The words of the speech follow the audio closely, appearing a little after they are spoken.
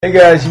Hey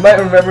guys, you might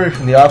remember me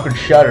from the awkward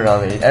shout-out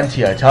on the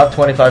MTI Top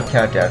 25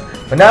 Countdown,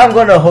 but now I'm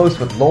going to host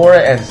with Laura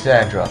and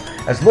Sandra.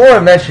 As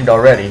Laura mentioned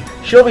already,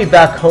 she'll be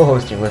back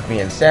co-hosting with me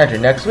and Sandra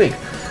next week.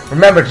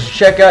 Remember to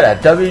check out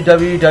at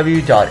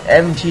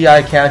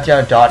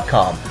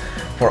www.mticountdown.com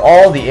for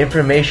all the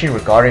information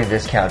regarding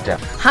this countdown.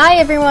 Hi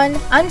everyone,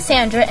 I'm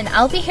Sandra and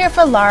I'll be here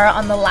for Laura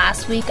on the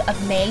last week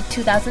of May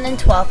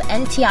 2012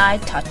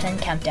 MTI Top 10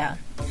 Countdown.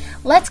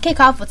 Let's kick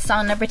off with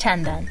song number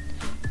 10 then.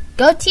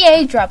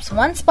 GoTA drops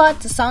one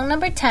spot to song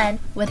number 10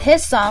 with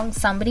his song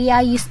Somebody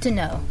I Used to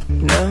Know.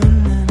 Now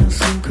and then I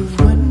think of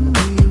when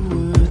we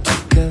were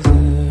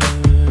together,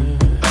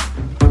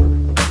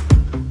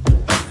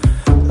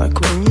 like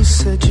when you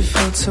said you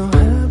felt so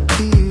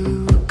happy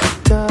you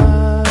could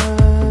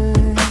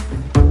die.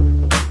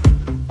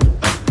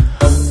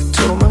 I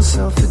told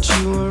myself that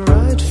you were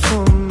right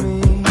for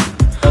me,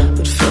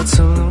 but felt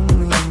so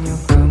lonely in your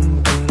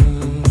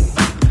company.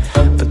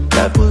 But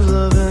that was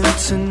love and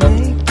it's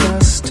innate.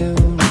 Still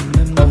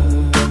remember.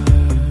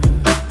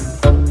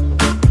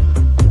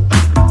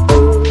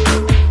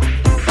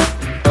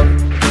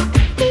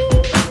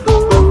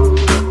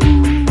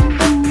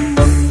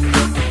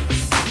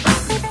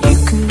 You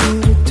can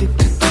get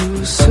addicted to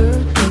a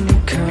certain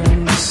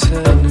kind of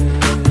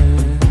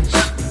sadness,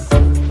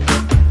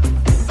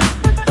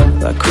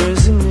 like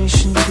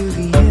resignation to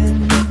the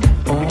end,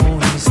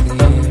 always the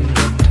end.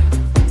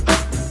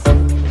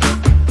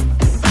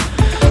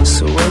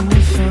 So when we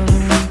found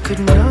that we could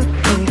not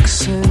make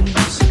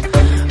sense,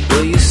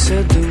 well, you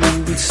said that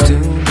we would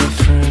still be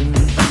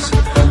friends,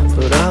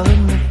 but I'll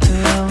admit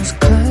that I was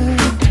glad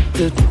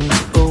that was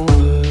over.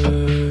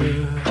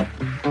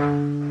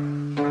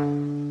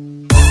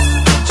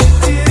 You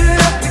didn't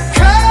have to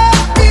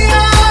cut me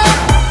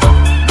off,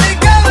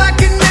 make out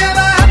like it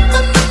never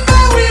happened, but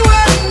now we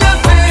were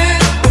nothing.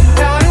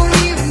 Now I don't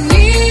even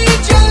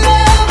need your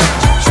love,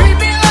 you treat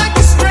me like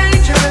a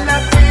stranger and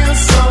I feel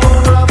so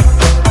rough.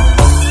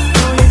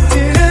 No, you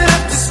didn't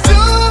have to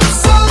stoop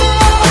so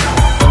low,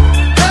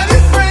 have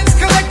your friends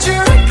collect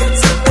your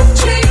records and then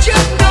change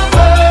your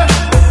number.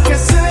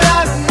 Guess that I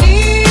don't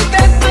need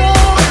that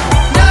though,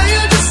 now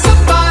you're just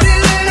somebody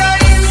that I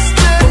used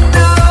to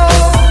know.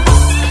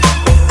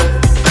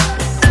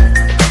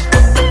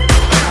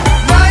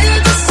 Now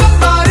you're just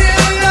somebody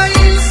that I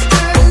used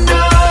to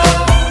know.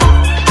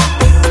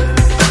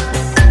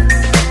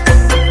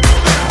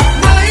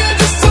 Now you're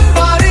just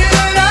somebody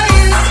that I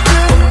used to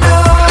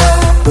know.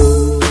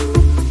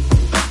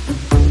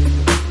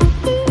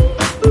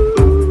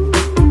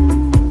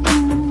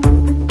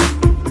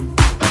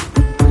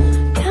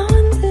 Now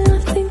and then I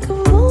think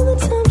of all the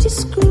times you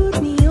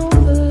screwed me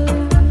over,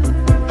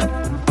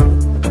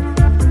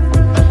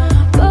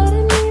 but I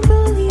never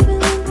believed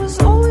it was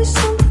always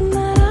something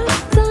that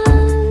I've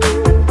done.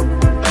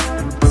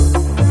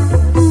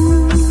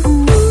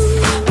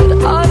 But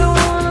I don't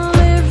wanna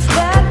live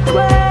that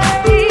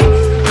way,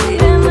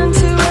 reading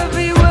into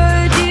every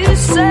word you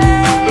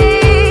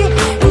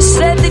say. You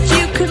said that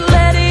you could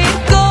let it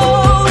go,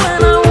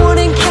 and I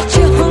wouldn't catch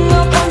you hung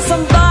up on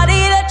somebody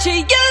that you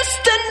used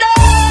to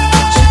know.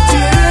 You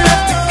didn't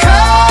have to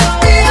cut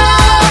me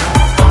off,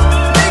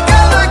 make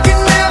out like it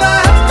never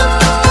happened, but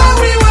now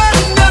we were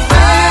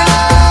nothing.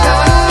 Now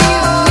I don't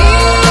even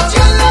need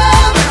your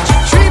love, you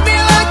treat me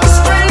like a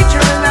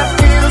stranger and I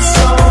feel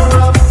so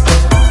rough.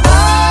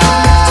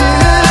 You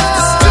didn't have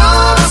to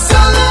stoop so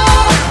low,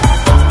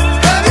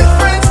 have your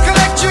friends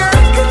collect your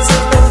records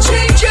and then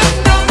change your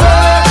number.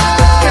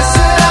 Guess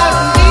that I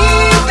don't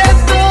need that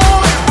though,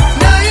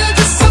 now you're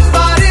just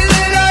somebody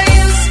that I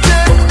used to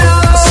know.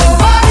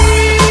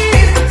 Somebody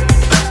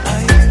I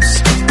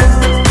used to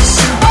know.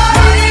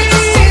 Somebody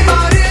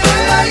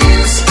that I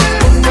used to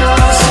know.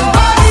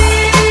 Somebody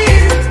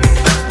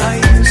I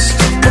used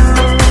to know.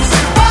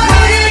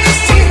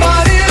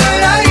 Somebody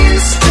that I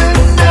used to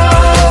know.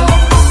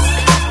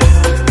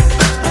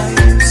 I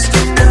used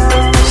to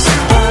know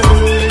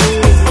somebody.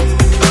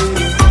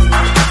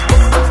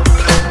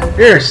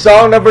 Here's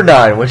song number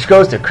 9, which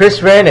goes to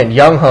Chris Rand and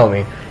Young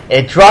Homie.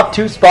 It dropped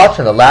 2 spots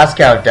from the last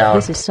countdown.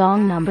 This is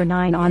song number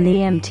 9 on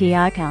the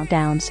MTI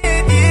Countdowns.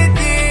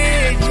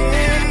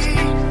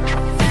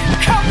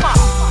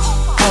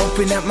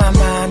 Open up my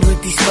mind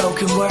with these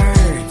spoken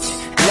words.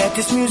 Let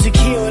this music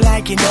heal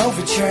like an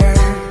overture.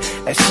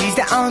 She's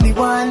the only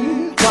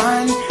one,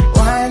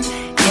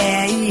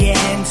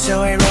 yeah, and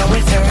so I roll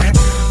with her.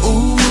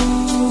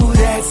 Ooh,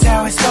 that's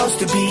how it's supposed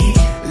to be.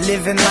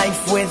 Living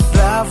life with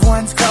loved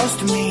ones close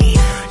to me.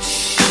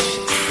 Shh,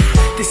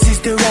 this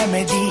is the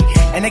remedy,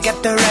 and I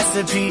got the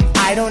recipe.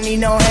 I don't need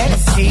no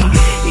Hennessy.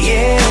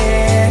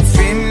 Yeah, it's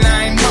been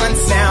 9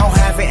 months now,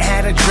 haven't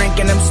had a drink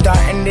and I'm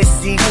starting to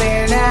see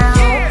clear now.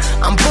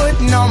 I'm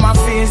putting all my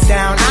fears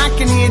down, I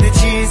can hear the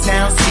cheers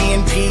now,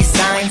 seeing peace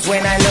signs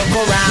when I look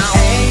around.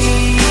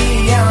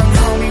 Hey, young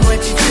homie,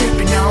 what you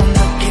tripping on?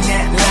 Looking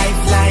at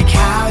life like,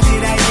 how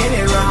did I get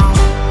it wrong?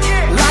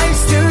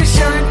 Life's too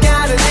short,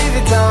 gotta live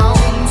it long.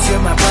 To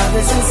my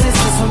brothers and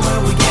sisters, when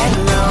will we get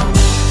along?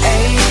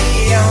 Hey,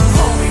 young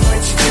homie,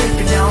 what you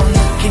tripping on?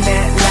 Looking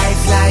at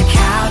life like,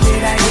 how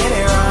did I get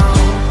it wrong?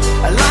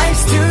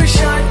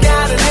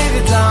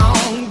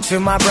 To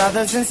my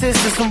brothers and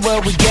sisters from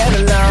where we get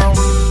along.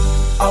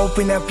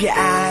 Open up your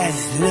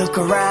eyes, look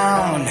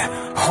around.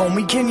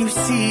 Homie, can you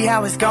see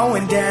how it's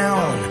going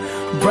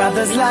down?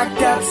 Brothers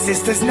locked up,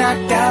 sisters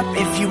knocked up.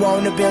 If you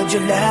wanna build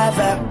your love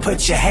up,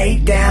 put your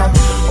hate down.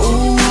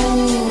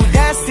 Ooh,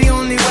 that's the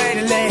only way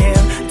to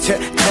live.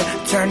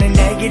 Turning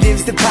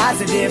negatives to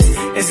positives.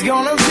 It's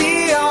gonna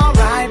be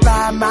alright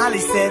by Molly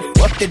said.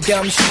 Fuck the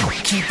dumb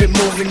shit, keep it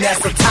moving,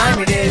 that's what time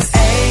it is.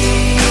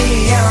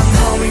 Hey, young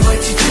homie, what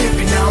you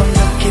tripping on?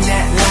 Looking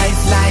at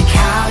life like,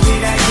 how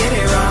did I get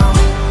it wrong?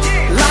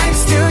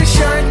 Life's too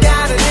short,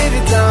 gotta live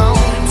it long.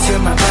 To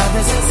my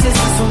brothers and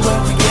sisters from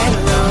where we get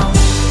along.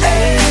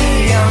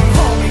 Hey, young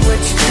homie, what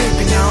you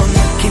tripping on?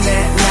 Looking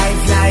at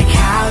life like,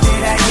 how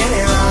did I get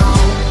it wrong?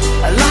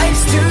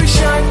 Life's too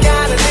short,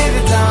 gotta live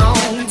it long.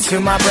 To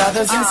my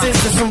brothers and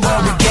sisters from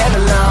where we get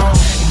along.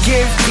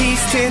 Give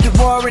peace to the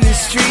war in the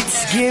streets.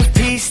 Give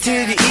peace to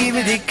the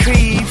evil that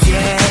creeps,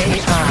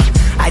 yeah.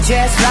 I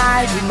just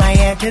ride with my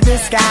hand to the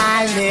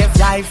sky. Live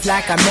life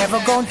like I'm never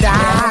gonna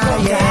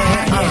die,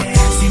 yeah.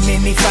 See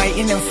many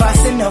fighting and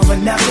fussing over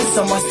nothing.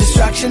 So much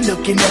destruction,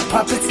 looking at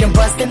puppets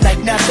combusting like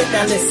nothing.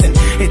 Now listen,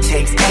 it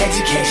takes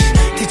education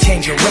to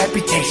change your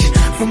reputation.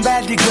 From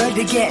bad to good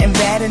to getting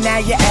better, now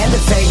you're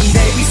elevating.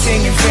 Baby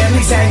singing,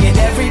 families hanging,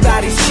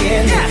 everybody's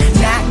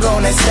chilling. Not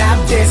gonna stop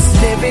this,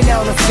 living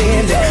on a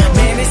feeling.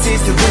 Man, this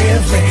is the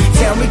real thing.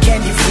 Tell me,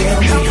 can you feel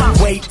me?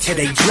 Wait till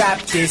they drop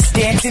this,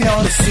 dancing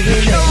on the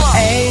ceiling.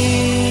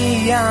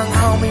 Hey, young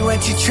homie,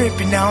 what you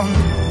tripping on?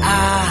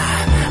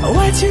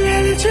 What you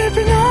really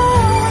tripping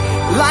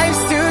on?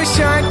 Life's too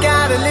short,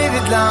 gotta live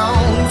it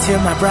long. To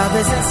my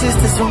brothers and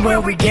sisters from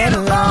where we get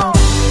along.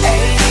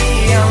 Hey,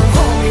 young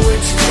homie,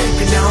 what you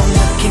tripping on?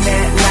 Looking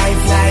at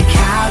life like,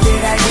 how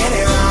did I get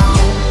it wrong?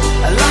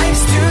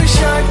 Life's too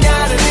short,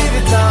 gotta live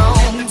it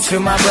long. To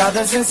my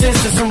brothers and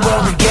sisters from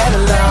where we get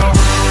along.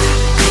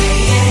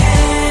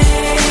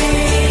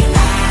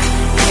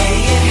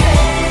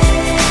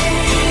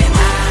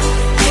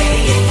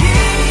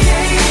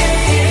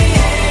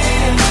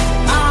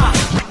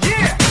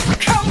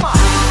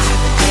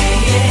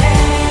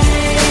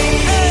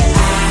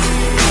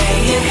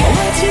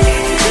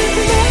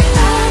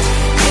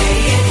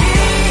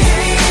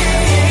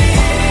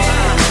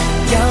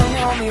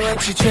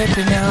 What you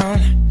tripping on?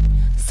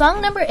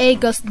 Song number 8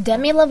 goes to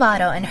Demi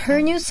Lovato and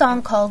her new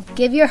song called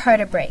Give Your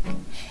Heart a Break.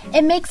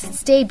 It makes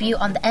its debut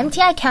on the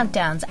MTI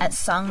Countdowns at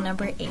song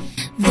number 8.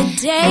 The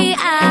day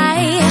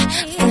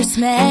I first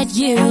met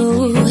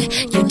you,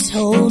 you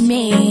told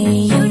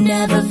me you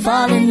never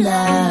fall in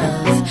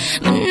love.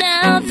 But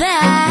now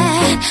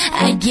that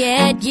I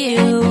get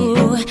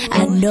you,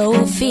 I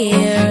know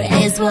fear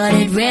is what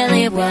it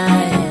really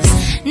was.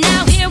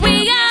 Now here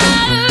we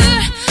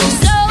are,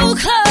 so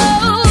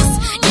close,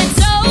 yet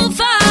so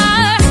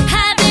far.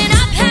 Haven't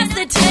I passed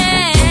the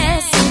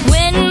test?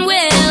 When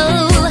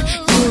will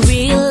you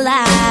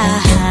realize?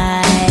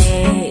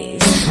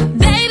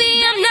 Baby,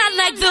 I'm not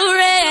like the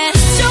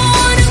rest. Don't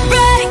wanna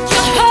break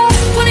your heart,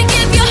 wanna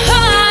give your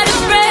heart a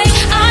break.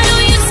 I know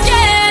you're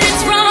scared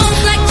it's wrong,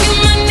 like you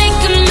might make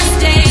a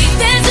mistake.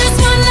 There's just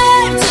one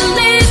life to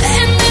live,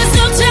 and there's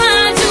no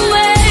time to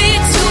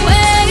wait, to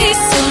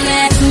waste. So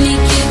let me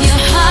give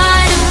your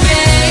heart a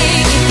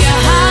break, give your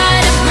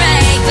heart a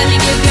break. Let me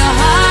give your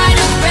heart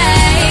a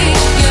break,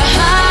 your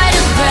heart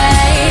a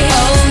break.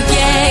 Oh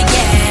yeah,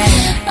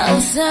 yeah. On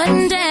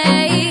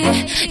Sunday,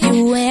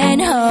 you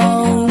went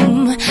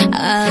home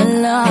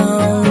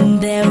alone.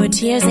 There were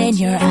tears in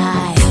your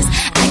eyes.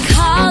 I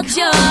called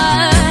your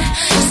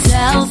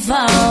cell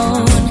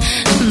phone,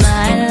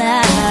 my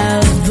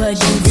love, but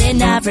you did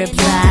not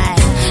reply.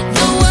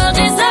 The world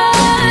is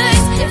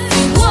ours if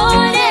we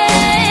want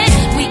it.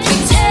 We can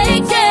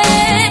take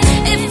it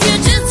if you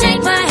just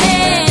take my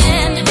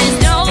hand. There's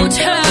no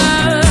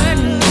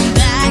turning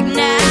back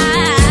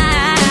now.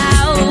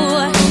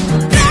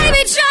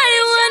 Baby, try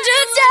to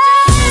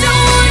understand.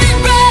 Don't wanna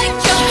break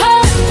your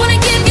heart, wanna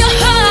give your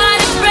heart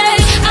a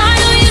break. I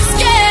know you're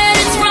scared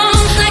it's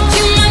wrong, like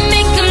you might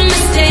make a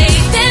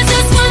mistake. There's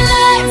just one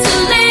life to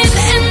live,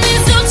 and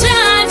there's no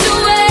time to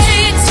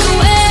wait, to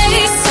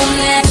waste. So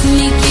let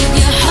me give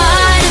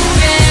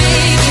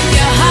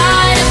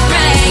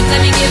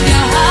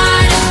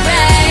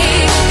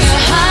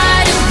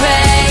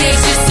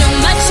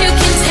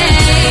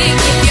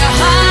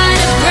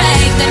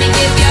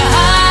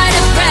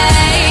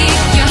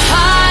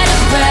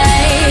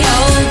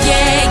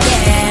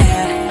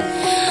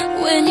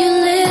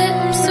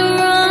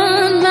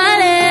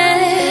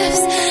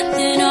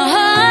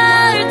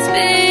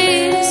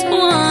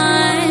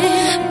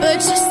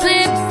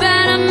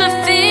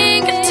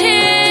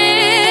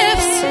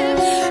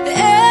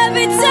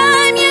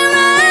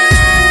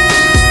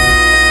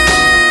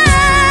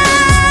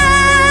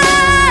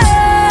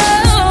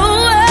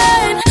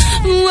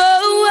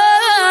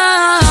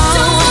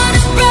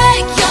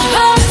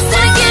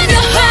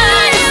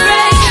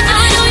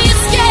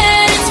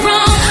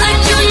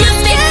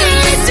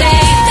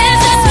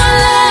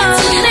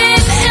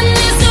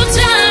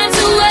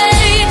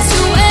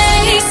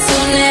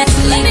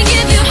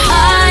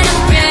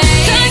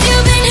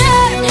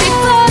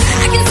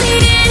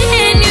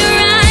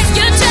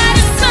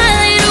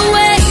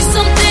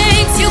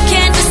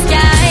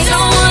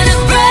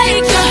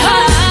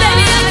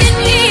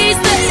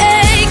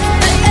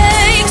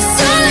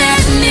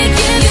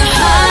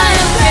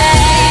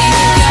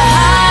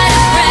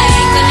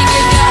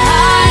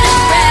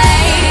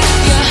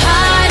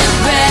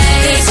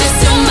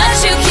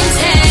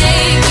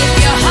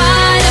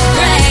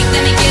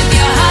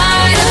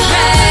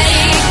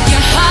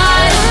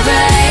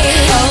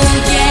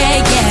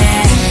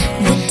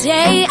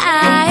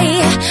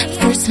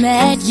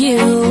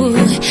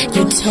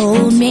You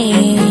told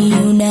me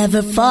you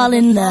never fall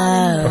in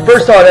love. The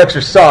first Hot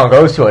Extra song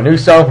goes to a new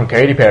song from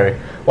Katy Perry.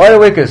 Wide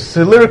Awake is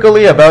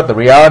lyrically about the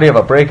reality of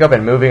a breakup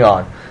and moving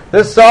on.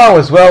 This song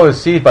was well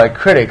received by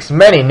critics,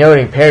 many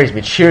noting Perry's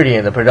maturity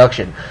in the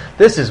production.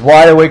 This is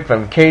Wide Awake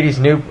from Katy's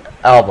new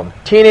album,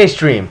 Teenage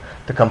Dream,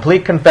 The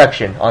Complete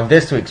Confection, on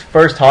this week's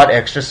first Hot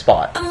Extra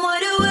spot. I'm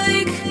wide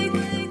awake.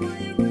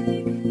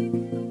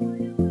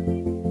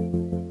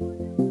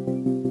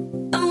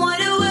 I'm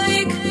wide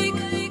awake.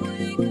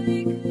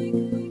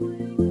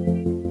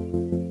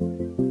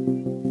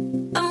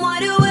 I'm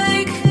wide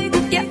awake.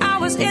 Yeah, I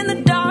was in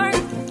the dark.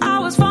 I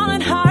was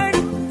falling hard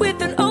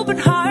with an open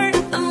heart.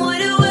 I'm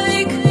wide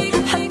awake.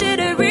 I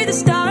didn't read the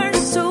stars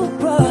so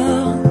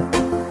wrong.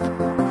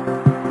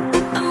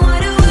 I'm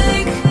wide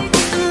awake.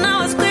 And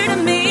now it's clear to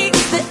me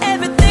that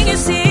everything you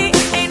see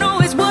ain't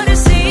always what it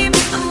seems.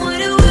 I'm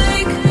wide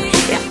awake.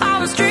 Yeah, I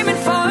was dreaming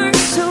for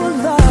so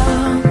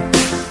long.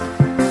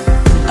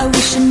 I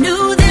wish I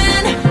knew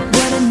then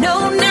what I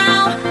know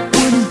now.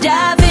 Wouldn't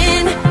dive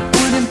in,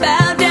 wouldn't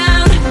bow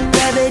down.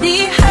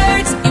 Gravity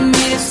hurts, it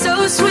made it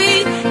so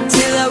sweet.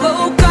 Till I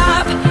woke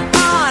up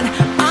on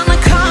the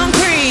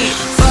concrete.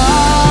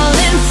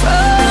 Falling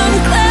from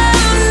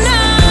cloud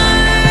nine.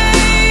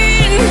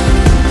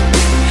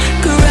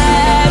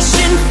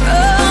 Crashing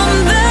from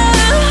the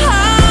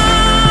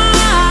high.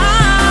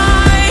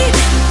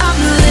 I'm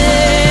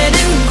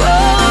letting go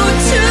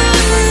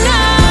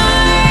tonight.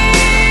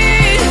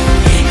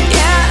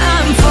 Yeah,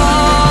 I'm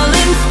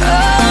falling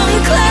from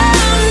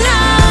cloud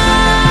nine.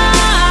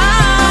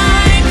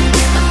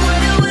 I'm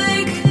wide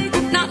awake,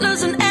 not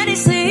losing any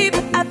sleep.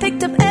 I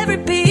picked up every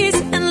piece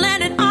and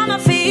landed on my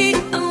feet.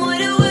 I'm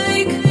wide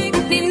awake,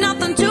 need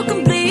nothing to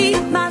complete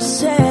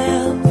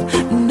myself.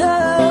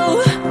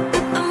 No,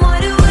 I'm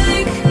wide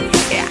awake.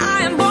 Yeah,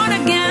 I am born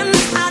again,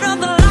 out of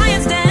the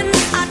lion's den.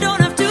 I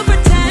don't have to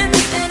pretend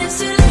that it's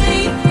too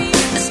late.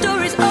 The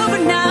story's over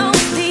now,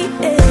 the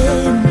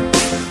end.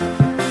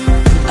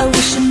 I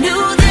wish I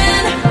knew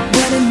then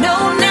what I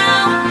know now.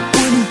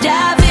 Wouldn't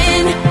dive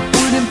in,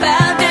 wouldn't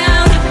bow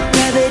down.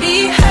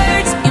 Gravity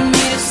hurts, it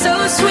made it so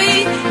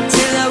sweet.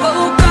 Till I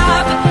woke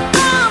up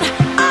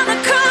on the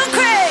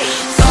concrete.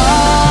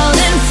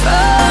 Falling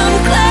from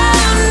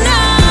cloud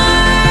nine.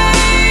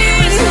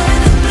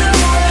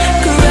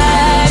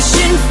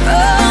 Crashing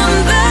from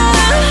the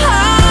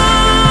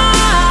high.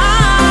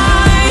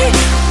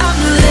 I'm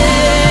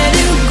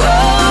letting go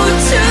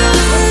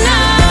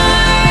tonight.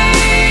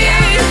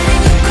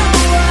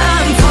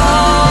 I'm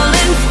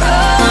falling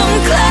from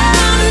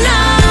cloud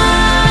nine.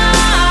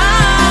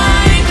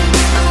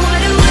 I'm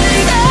wide awake.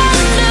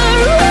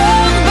 Thunder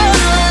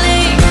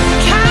rumbling,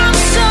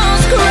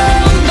 castles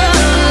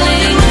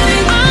crumbling.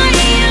 I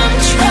am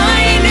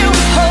trying to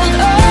hold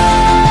on.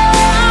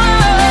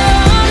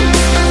 I'm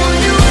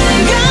wide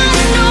awake. God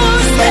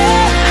knows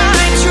that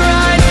I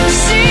tried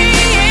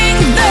seeing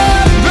the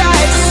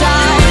bright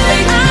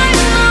side. I'm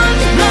not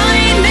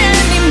blind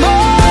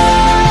anymore.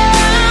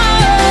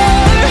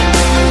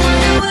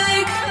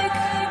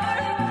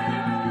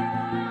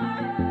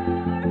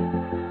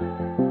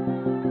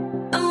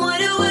 I'm wide awake. I'm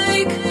wide awake.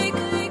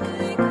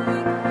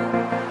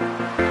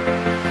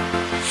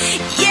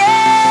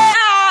 Yeah,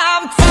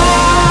 I'm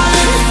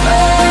falling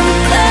from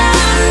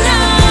cloud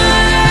nine.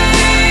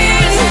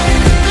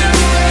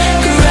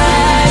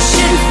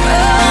 Crashing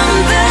from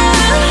the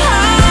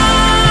high.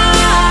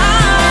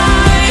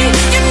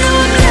 You know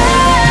I'm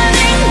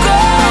letting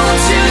go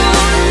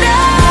tonight.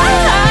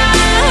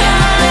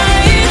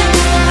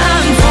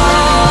 I'm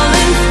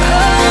falling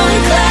from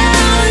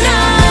cloud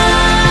nine.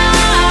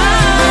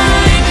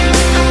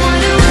 I'm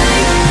wide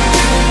awake.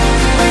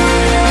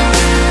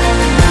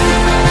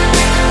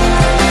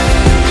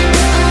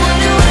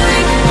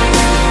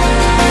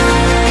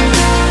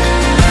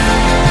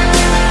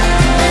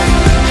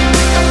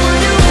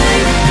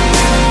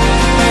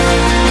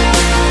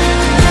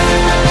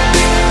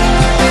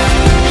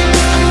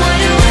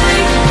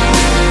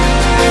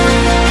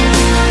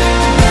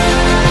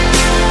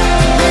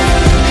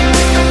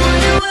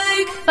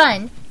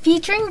 Fun,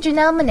 featuring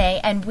Janelle Monáe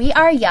and We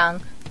Are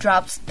Young,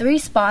 drops 3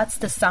 spots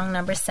to song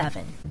number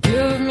 7.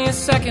 Give me a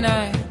second,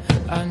 I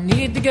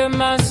need to get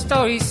my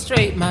story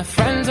straight. My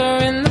friends are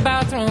in the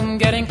bathroom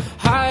getting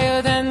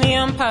higher than the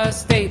Empire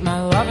State.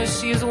 My lover,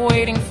 she's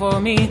waiting for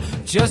me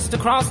just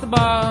across the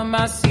bar.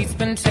 My seat's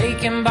been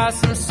taken by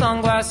some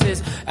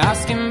sunglasses,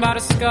 asking about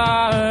a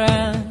scar.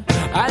 And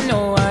I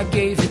know I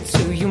gave it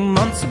to you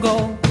months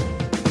ago.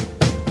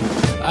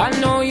 I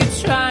know you're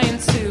trying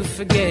to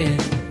forget,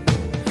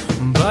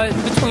 but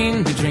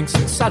between the drinks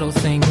and subtle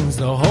things,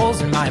 the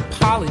holes in my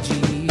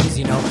apologies,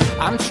 you know,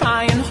 I'm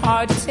trying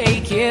hard to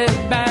take it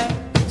back.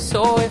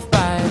 So if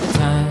by the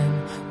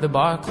time the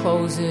bar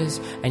closes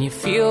and you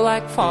feel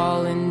like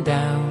falling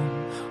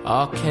down,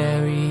 I'll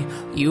carry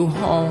you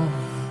home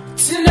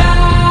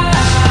tonight.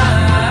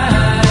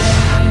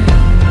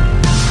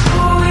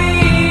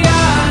 We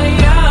are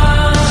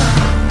young,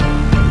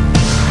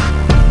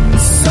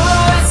 so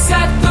let's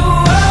set the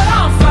world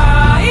on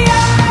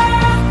fire.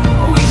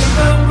 We can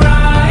burn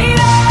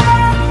brighter.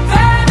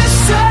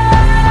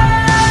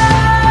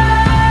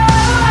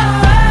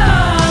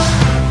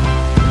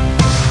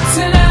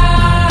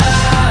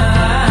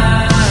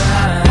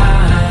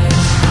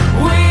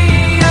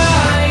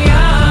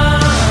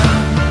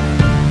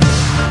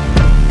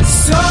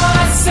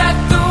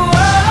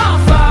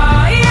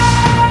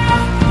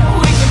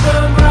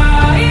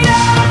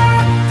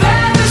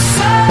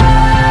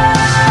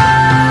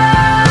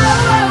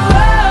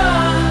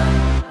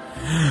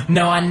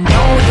 No, I know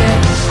that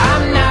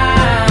I'm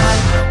not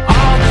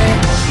all that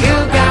you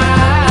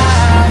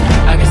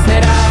got. I guess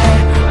that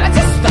I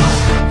just thought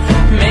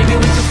maybe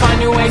we could find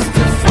new ways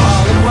to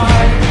fall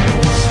apart.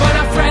 But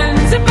our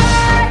friends are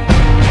back,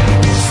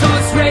 so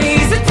let's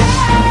raise a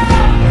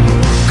toast.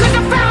 'Cause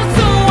I found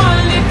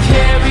someone to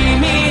carry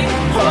me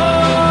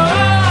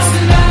home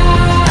tonight.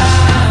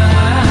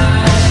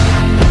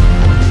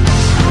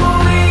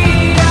 We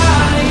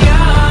are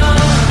young,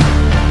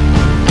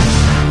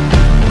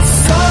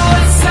 so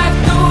let's set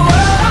the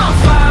world on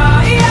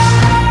fire.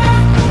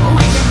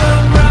 We can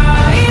burn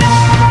brighter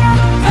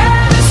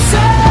than the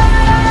sun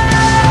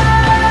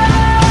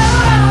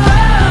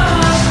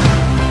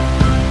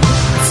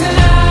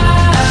tonight.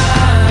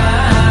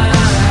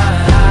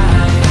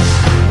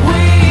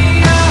 We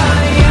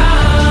are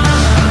young,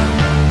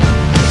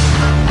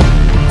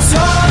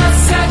 so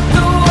let's set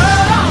the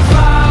world on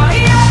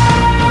fire.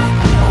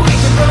 We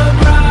can burn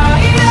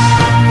brighter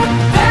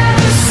than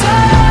the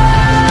sun.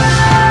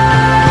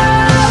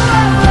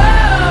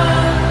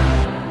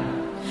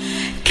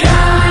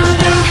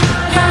 Counting,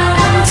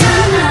 counting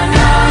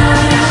tonight.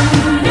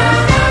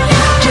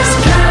 Just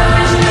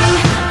counting,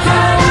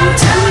 counting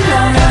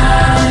tonight.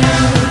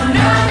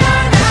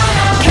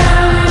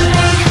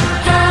 Counting,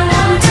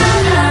 counting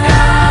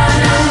tonight.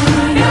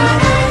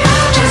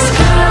 Just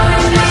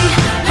counting,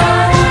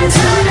 counting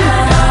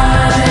tonight.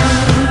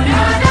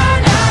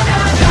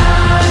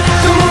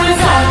 The moon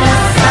is on my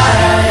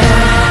side.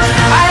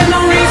 I have no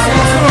reason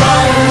to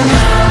run.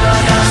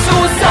 So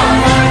will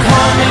someone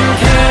come and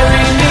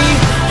carry me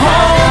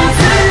home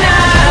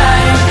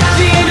tonight?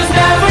 The angels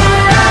never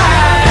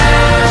arrive,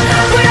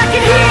 but I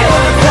can hear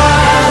the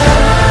choir.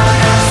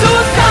 So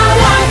will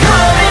someone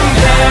come and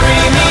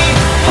carry me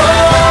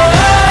home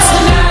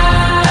tonight?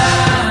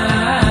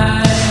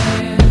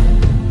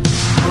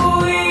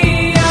 We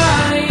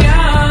are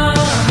young,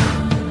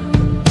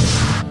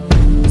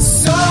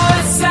 so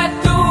let's set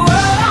the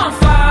world on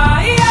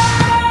fire.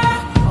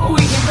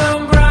 We can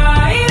burn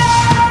brighter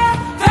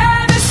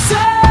than the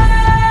sun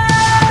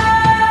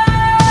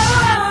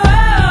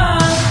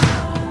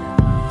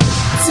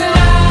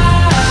tonight.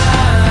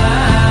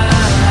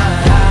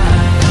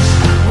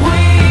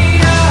 We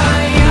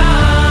are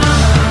young,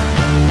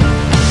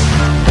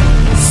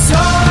 so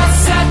let's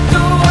set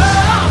the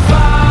world on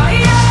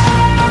fire.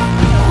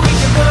 We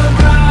can burn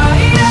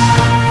brighter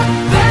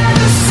than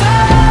the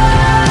sun.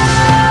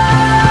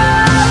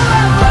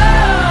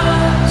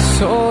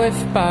 So if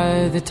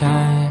by the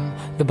time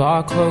the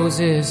bar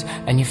closes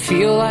and you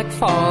feel like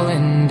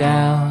falling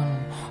down,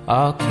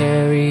 I'll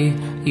carry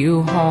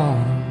you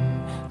home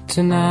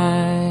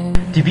tonight.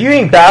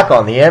 Debuting back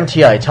on the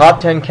MTI Top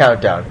 10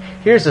 Countdown,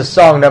 here's the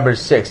song number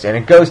 6, and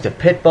it goes to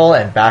Pitbull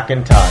and Back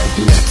in Time.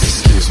 Let's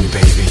excuse me,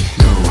 baby.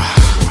 Go.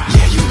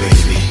 Yeah, you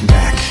baby.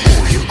 Back.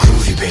 Oh, you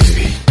groovy,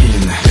 baby.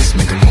 In. Let's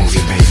make a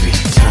movie, baby.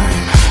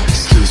 Time.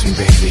 Excuse me,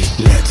 baby.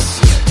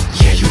 Let's.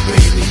 Yeah, you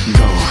baby.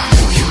 Go.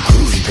 Oh, you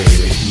groovy,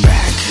 baby.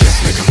 Back. Let's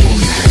make a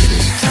movie, baby.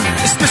 Time.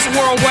 It's Mr.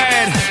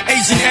 Worldwide,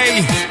 Agent A,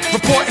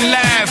 reporting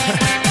live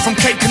from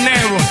Cape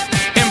Canaveral.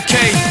 MK,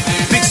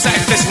 Big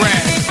Sack, let's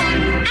ride.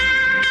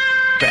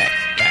 Back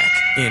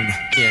in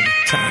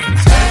time.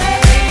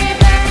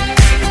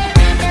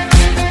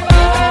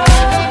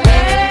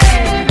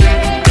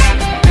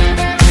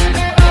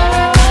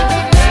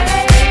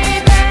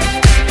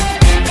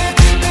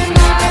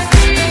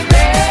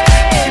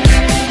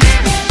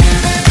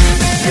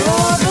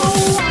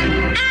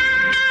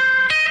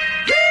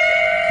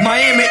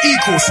 Miami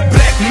equals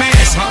black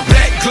mask,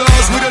 black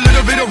gloves with a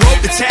little bit of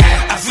rope to tie.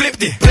 I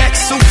flipped it, black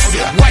suits,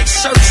 white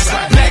shirts,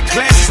 black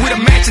glasses with a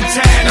matching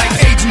tie, like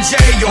Agent J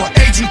or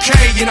Agent K,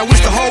 and I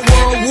wish the whole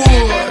world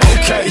would.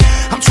 Okay,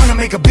 I'm trying to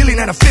make $1 billion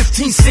out of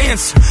 15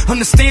 cents.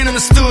 Understand,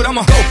 understood, I'm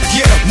a hoe,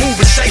 yeah,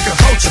 mover, shaker,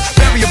 culture,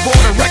 barrier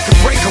border, record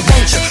breaker,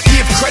 won't you?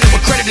 Give credit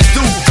where credit is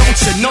due, don't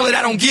you? Know that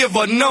I don't give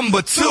a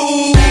number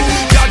two.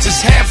 Y'all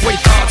just halfway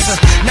thoughts,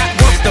 not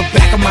worth the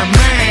back of my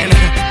mind.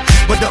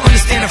 But to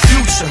understand the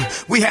future,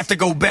 we have to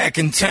go back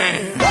in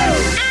time.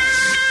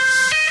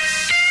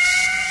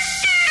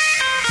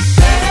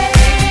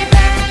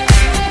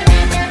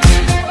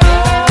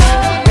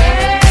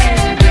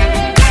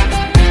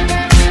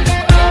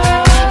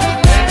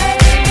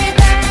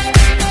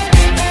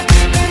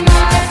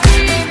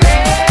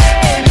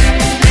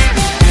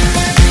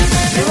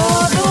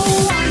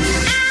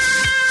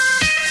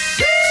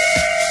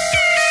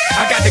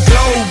 I got the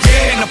globe,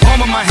 yeah, in the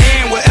palm of my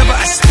hand. Wherever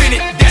I spin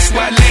it, that's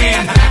where I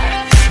land.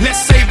 Let's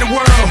save the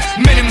world,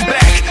 men in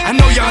black, I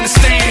know you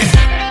understand.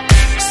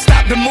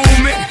 Stop the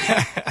movement.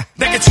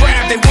 They can try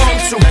if they want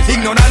to.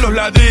 Ignorar los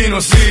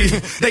latinos, sí.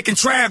 They can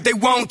try if they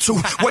want to.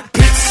 What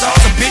pit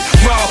saw's a bit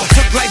raw.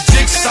 Took like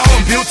jigsaw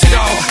and built it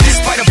all.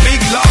 Despite a big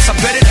loss, I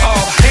bet it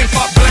all. Ain't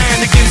fought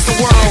blind against the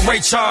world, Ray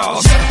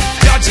Charles.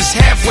 Y'all just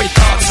halfway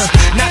thoughts,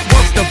 not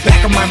worth the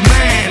back of my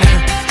mind.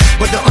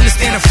 But to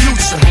understand the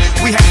future,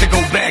 we have to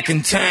go back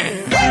in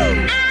time.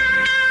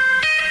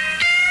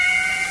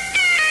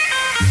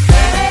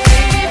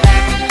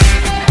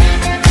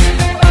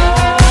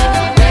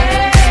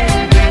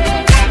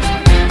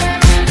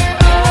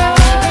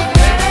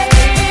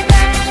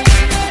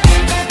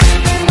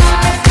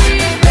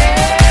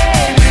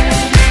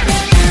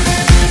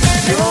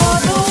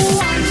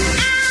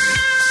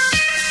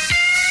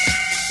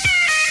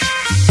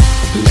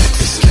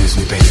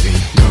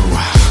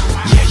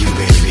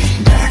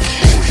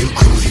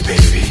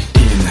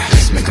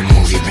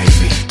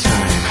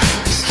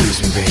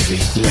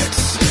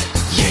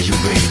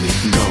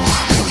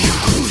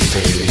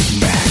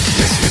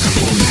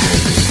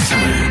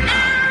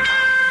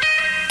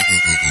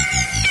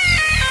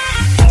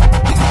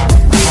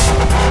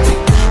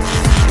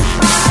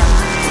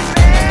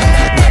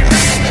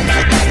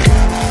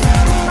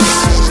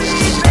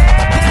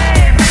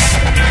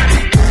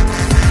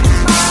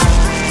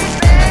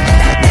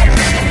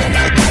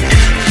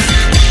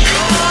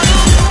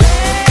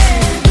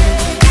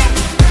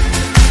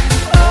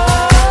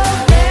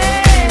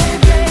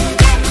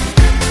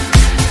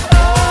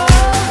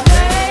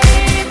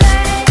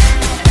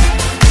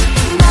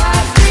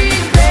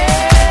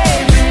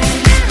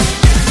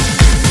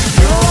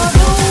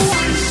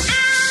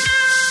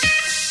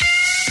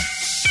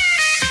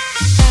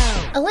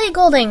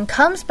 Goulding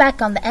comes back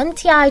on the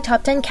MTI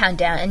Top 10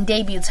 Countdown and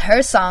debuts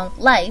her song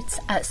Lights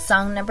at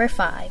song number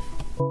 5.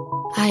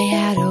 I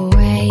had a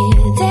way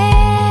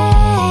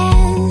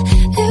then,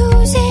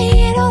 losing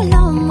it all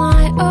on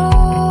my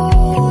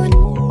own.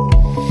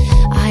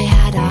 I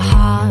had a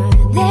heart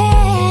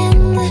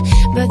then,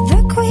 but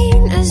the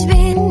queen has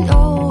been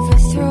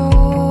overthrown.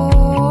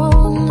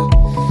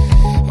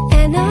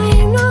 And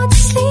I'm not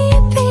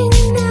sleeping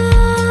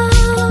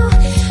now,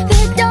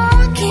 the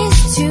dark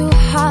is too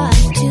hard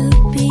to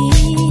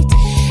beat.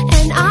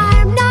 And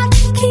I'm not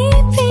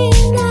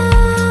keeping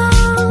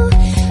now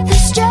the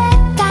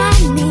strength I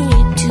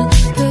need to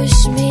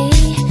push me.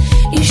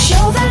 You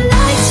show the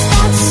lights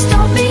that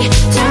stop me,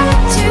 turn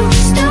to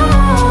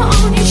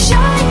stone. You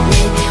shine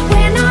me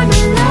when I'm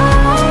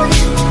alone,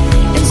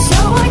 and so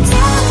I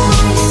tell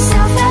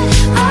myself that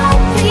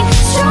I'll be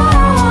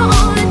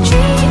strong. And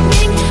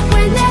dreaming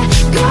when they're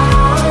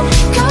gone,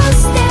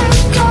 'cause they're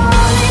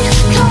calling,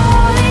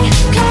 calling,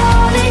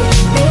 calling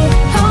me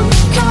home,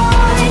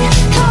 calling,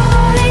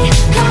 calling,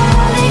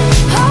 calling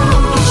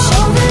home. You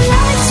show the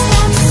lights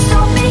that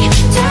stop me,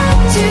 turn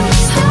to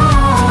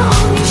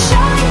stone. You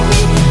shine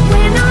me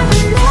when I'm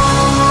alone.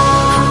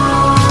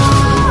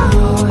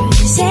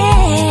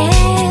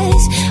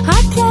 Voices I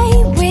play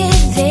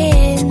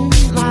within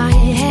my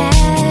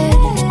head,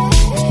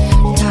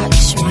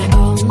 touch my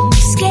own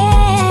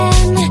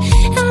skin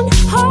and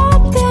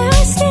hope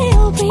they'll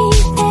still be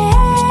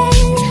there.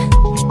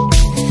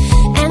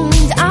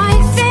 And I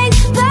think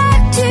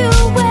back to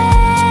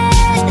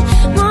when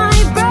my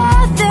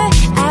brother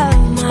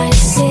and my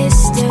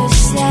sister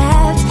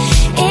slept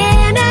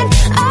in an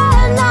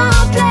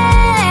unknown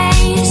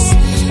place,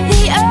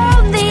 the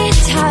only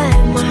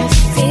time I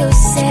feel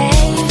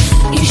safe.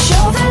 You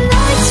show the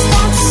lights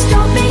that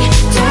stop me,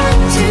 turn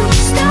to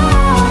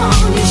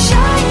stone. You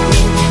shine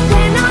me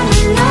when I'm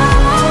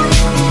alone,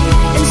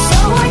 and so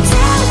I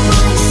tell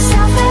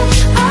myself that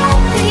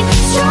I'll be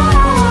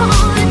strong.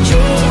 And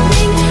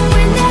dreaming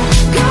when they're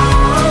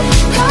gone,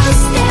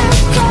 'cause they're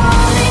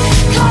calling,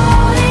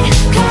 calling,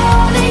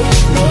 calling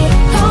me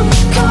home,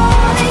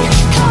 calling,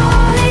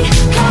 calling,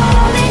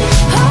 calling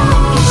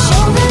home. You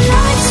show the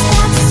lights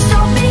that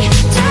stop me,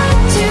 turn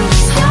to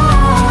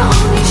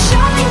stone. You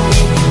shine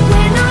me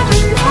when I'm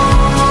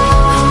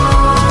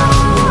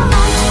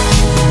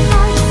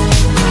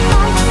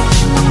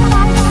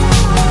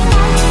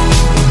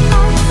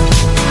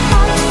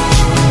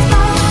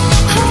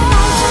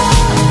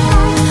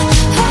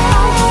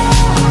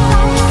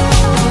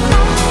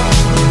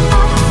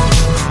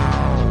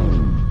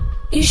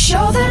You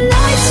show the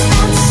lights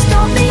that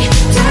stop me,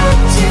 turn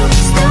to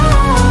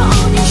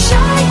stone. You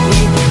shine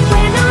me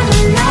when I'm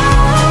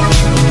alone,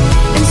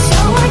 and so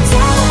I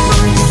tell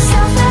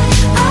myself that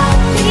I'll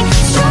be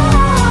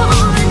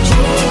strong. And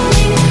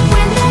dreaming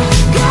when they're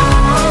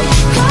gone,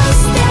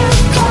 'cause they're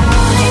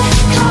calling,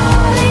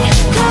 calling,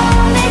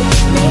 calling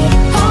me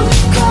home,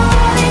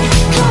 calling,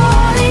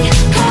 calling,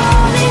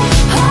 calling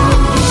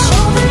home. You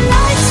show the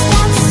lights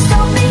that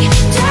stop me,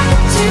 turn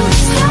to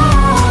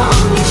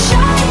stone. You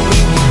shine me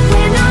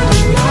when I'm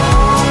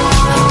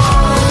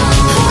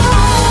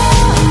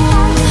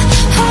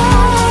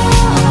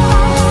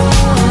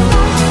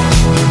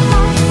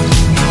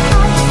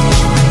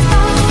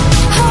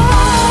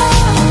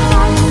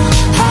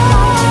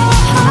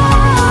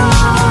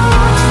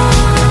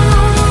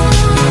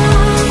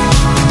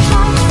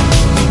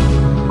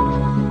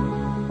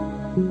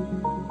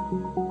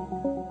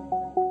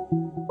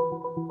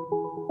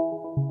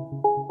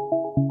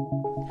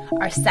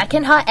Our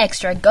second hot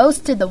extra goes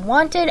to The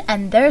Wanted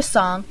and their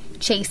song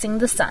Chasing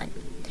the Sun.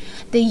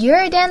 The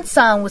Eurodance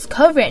song was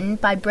co-written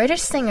by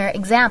British singer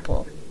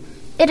Example.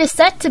 It is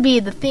set to be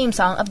the theme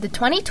song of the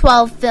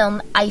 2012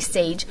 film Ice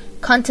Age: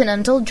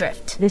 Continental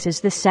Drift. This is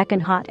the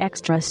second hot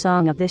extra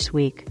song of this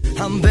week.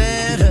 I'm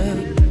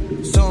better,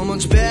 so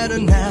much better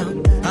now.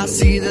 I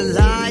see the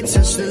light,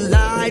 touch the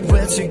light,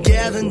 we're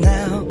together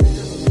now.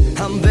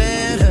 I'm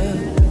better,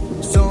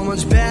 so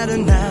much better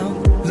now.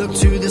 Look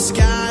to the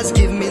skies,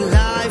 give me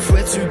life,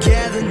 we're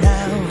together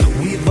now.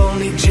 We've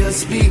only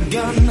just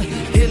begun,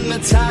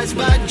 hypnotized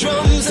by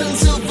drums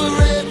until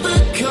forever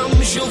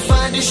comes. You'll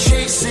find us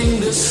chasing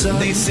the sun.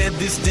 They said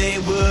this day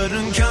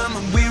wouldn't come,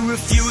 and we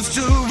refused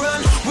to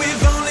run.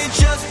 We've only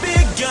just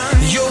begun.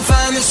 You'll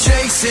find us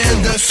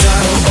chasing the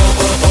sun.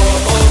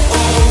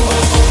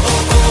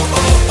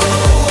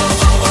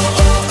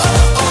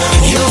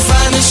 You'll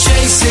find us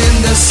chasing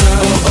the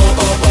sun.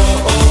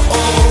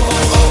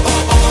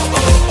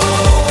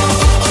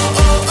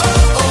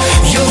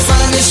 You'll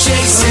find us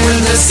chasing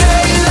the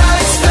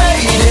daylight's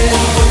fading.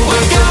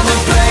 We're gonna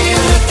play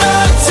in the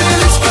dark till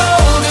it's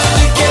golden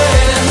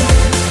again.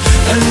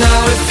 And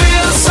now it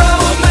feels so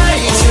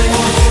amazing.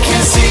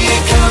 Can see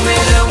it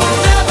coming and we'll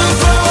never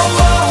grow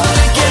old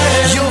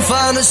again. You'll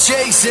find us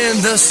chasing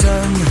the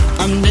sun.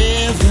 I'm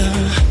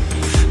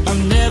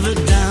never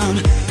down.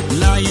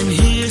 Lying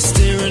here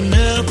staring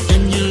up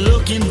and you're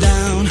looking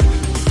down.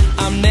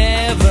 I'm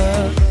never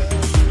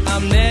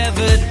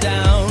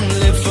down.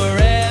 Live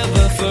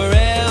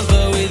forever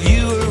with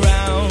you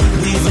around.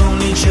 We've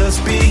only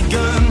just begun.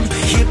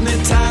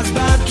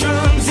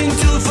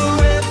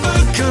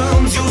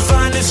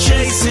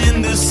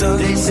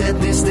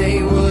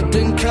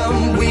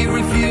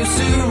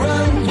 to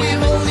run.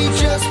 We've only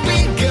just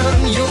begun.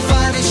 You'll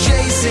find us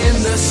chasing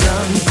the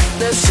sun,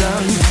 the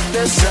sun,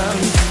 the sun,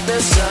 the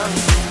sun,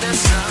 the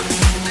sun,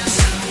 the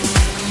sun.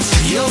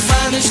 You'll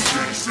find us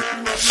chasing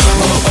the sun.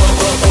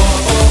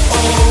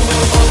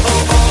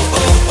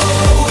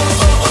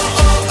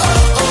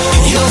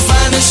 You'll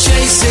find us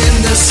chasing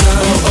the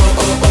sun.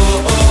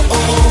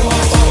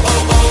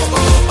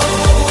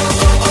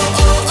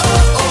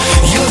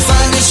 You'll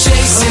find us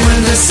chasing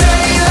when the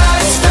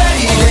daylight's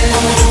fading.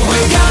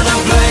 We're gonna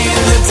play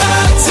in the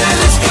dark till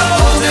it's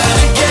golden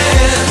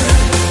again.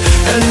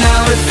 And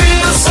now it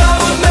feels so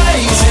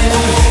amazing.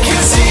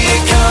 Can see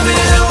it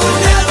coming and we'll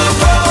never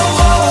grow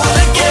old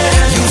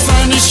again. You'll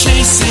find us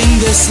chasing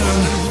the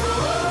sun.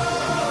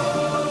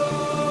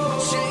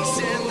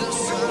 Chasing the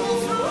sun.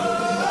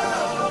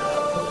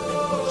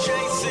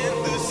 Chasing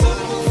the sun.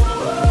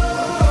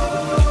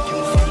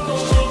 You'll find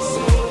us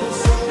chasing the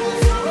sun.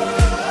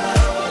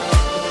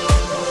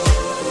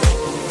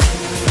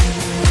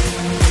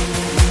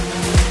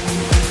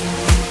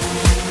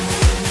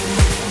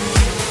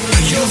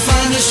 You'll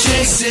find us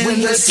chasing when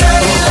the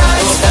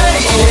daylight's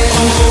fading.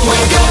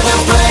 We're gonna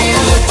play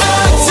in the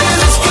dark till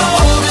it's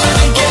golden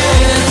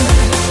again.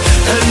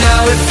 And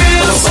now it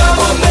feels so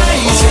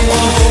amazing.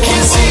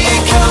 Can see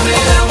it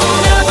coming and we'll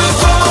never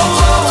grow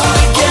old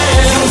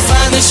again. You'll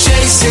find us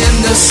chasing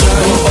the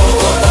sun.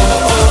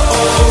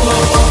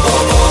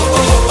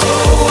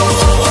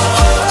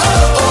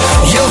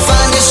 You'll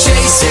find us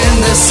chasing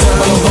the sun.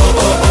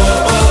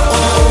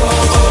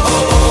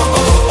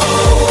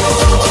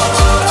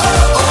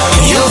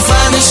 You'll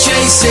find us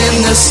chasing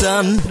the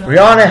sun.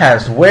 Rihanna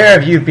has Where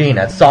Have You Been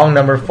at song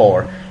number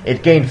 4.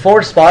 It gained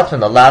 4 spots from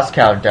the last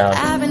countdown.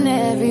 I've been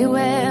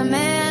everywhere,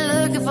 man,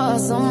 looking for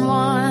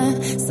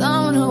someone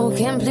who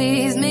can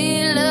please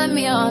me, love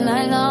me all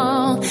night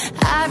long.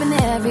 I've been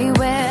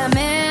everywhere,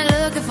 man,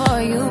 looking for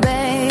you,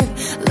 babe,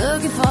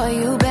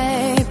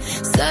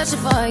 searching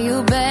for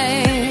you,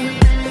 babe.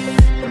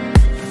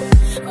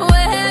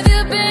 Where have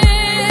you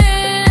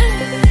been?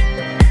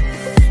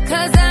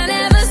 'Cause I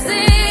never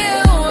see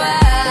you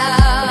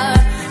out.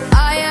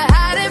 Are you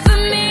hiding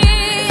from me?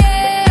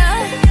 Yeah.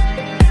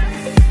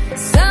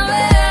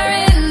 Somewhere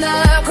in the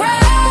crowd.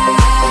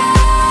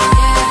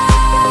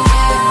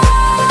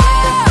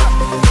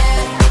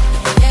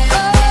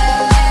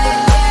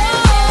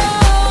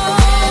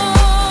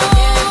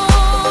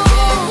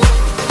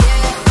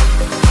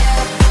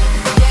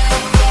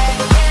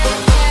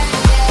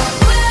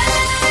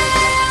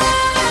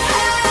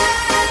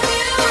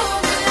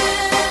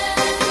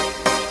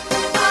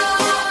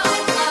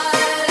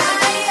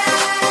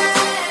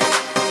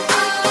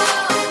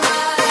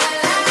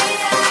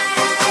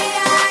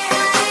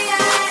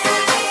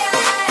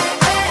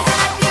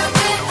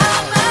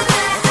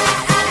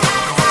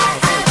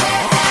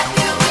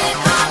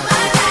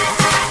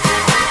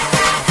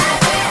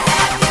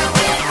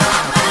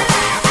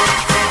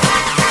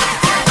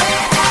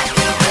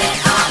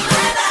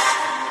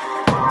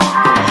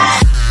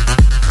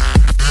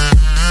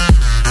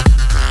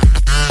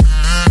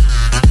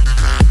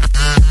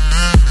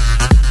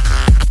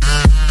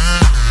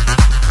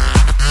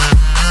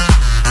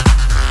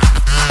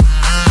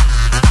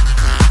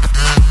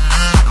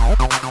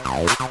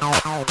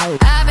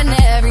 I've been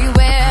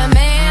everywhere,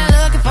 man,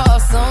 looking for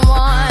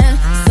someone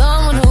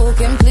who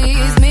can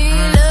please me,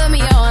 love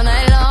me all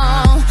night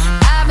long.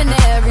 I've been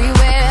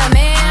everywhere,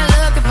 man,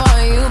 looking for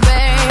you,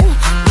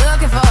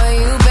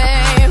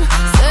 babe,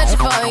 searching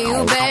for you,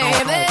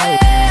 baby.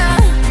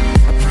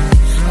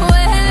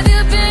 Where have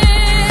you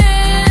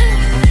been?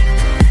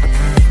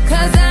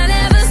 'Cause I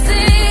never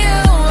see you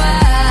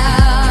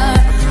out.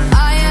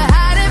 Are you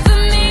hiding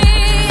from me?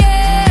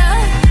 Yeah.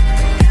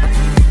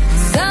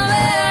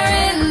 Somewhere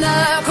in the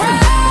crowd.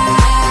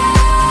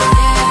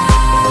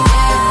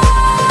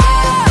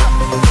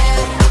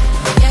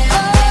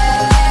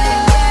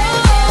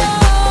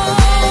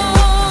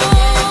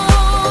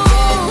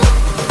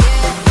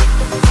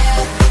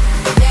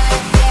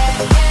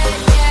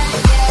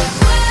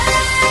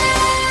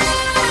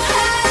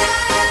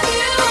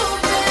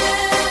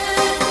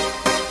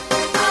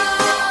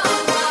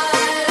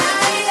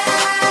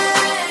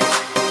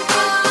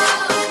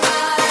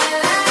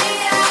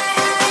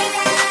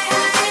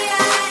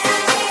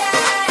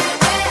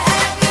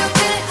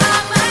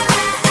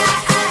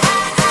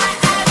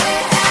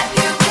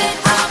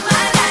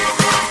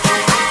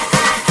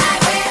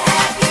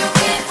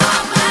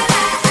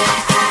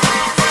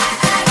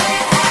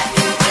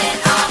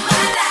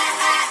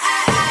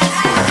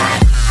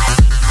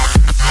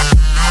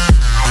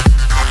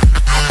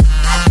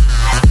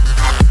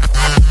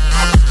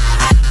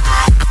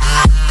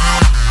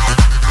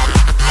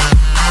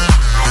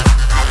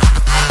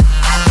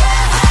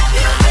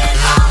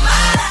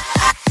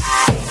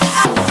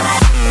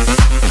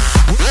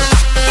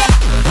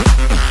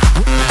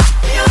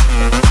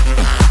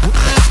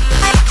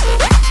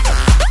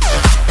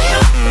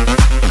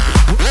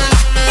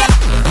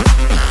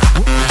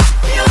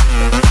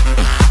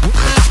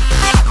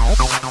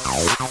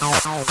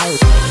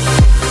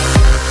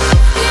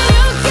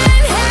 You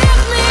can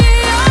have me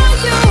all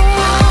you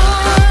want.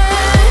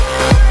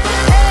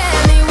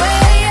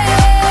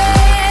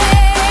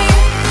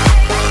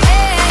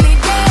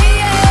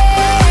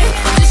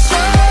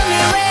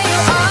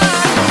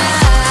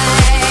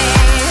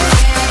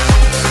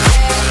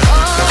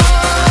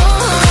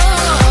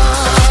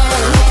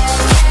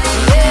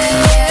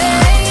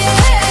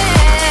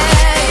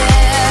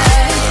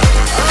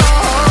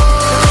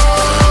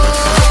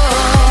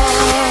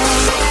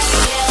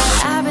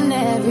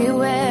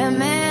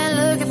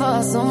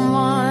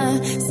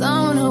 about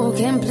someone who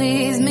can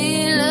please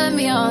me, love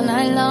me all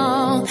night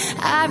long.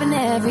 I've been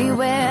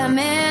everywhere,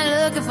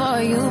 man, looking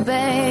for you,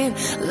 babe.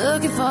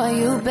 Looking for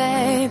you,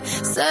 babe.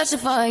 Searching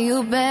for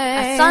you, babe.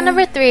 At song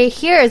number 3,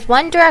 here is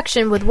One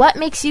Direction with What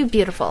Makes You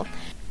Beautiful.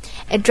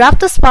 It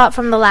dropped a spot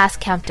from the last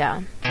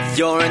countdown.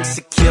 You're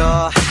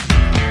insecure,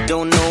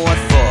 don't know what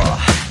for.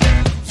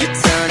 You're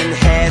turning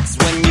heads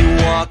when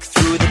you walk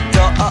through the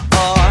door.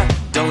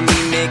 Don't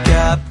need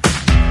makeup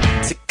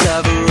to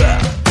cover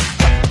up.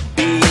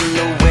 Being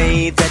the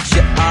way that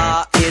you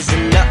are is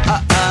enough.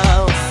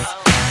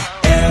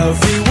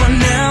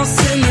 Everyone else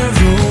in the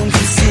room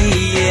can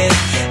see it.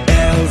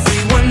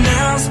 Everyone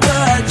else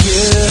but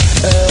you.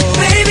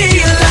 Baby,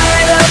 you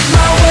light up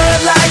my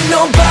world like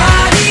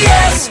nobody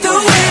else. The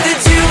way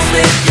that you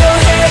flip your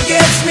hair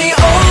gets me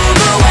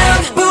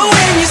overwhelmed. But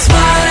when you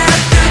smile at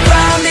the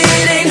ground,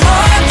 it ain't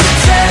hard to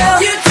tell.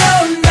 You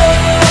don't know,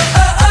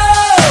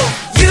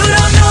 you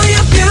don't know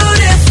you're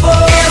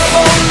beautiful. If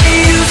only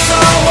you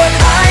saw what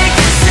I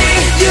can see,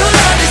 you'll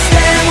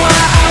understand why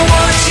I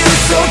want you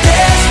so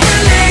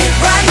desperately.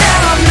 Right now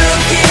I'm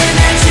looking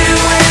at you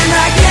and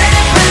I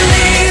can't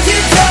believe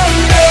you don't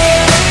know,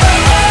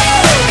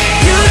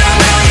 you don't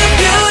know you're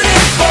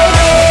beautiful.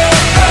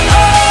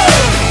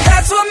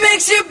 That's what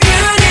makes you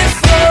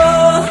beautiful.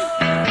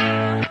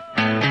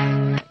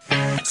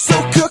 So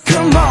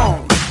come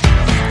on,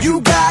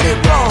 you got it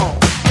wrong.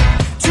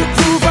 To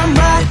prove I'm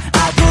right,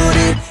 I put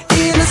it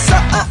in a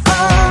song.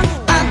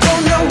 I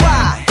don't know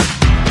why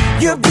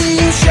you're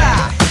being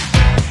shy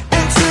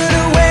and turn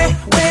away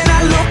when I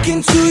look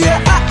into your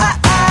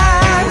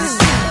eyes.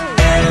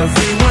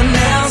 Everyone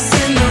else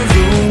in the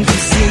room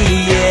can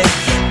see it.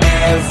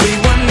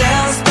 Everyone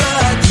else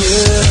but you.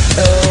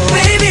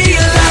 Baby,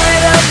 you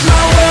light up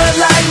my world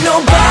like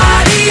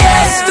nobody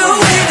else. The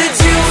way that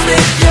you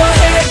flip your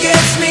hair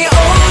gets me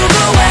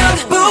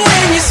overwhelmed. But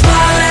when you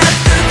smile at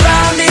the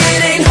ground,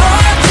 it ain't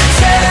hard to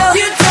tell.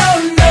 You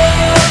don't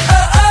know,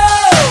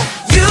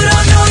 you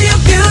don't know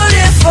you're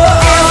beautiful.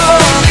 If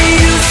only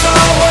you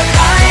saw what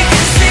I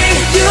can see,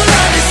 you'll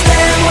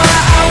understand why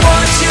I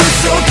want you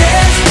so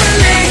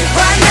desperately.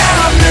 Right now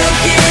I'm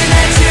looking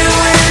at you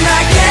and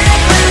I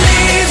can't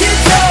believe you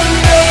don't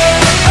know,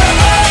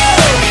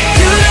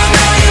 you don't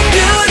know you're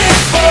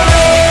beautiful.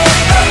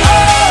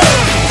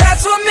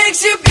 That's what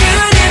makes you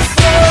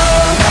beautiful.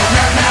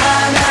 Na na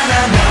na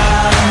na na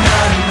na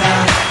na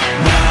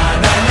na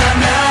na na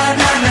na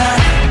na na.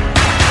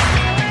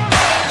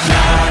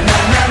 Na na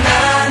na na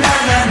na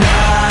na na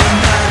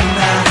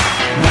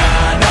na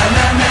na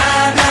na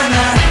na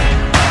na.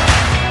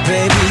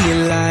 Baby, you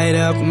light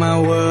up my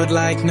world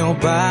like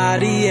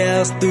nobody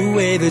else. The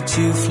way that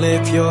you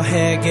flip your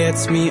hair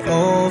gets me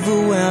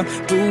overwhelmed.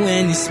 But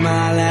when you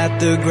smile at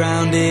the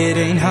ground, it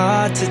ain't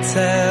hard to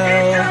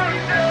tell.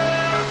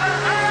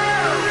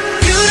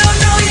 You don't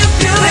know you're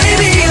beautiful.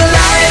 Baby, you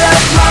light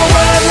up my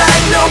world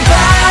like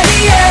nobody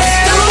else.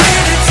 The way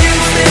that you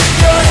flip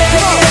your hair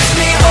gets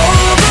me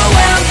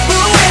overwhelmed.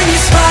 But when you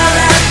smile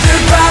at the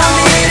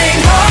ground, it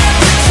ain't hard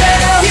to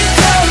tell. You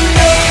don't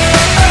know,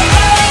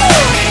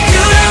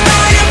 you don't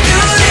know you're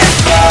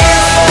beautiful.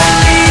 If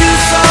only you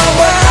saw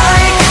what I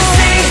can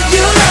see,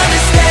 you'll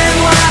understand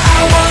why I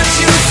want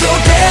you so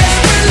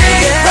desperately.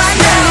 Right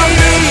now I'm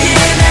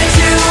looking at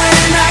you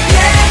and I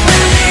can't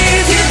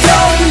believe you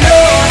don't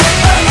know,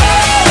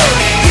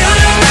 you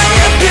don't know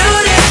you're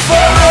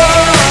beautiful.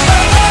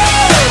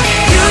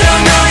 You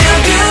don't know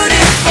you're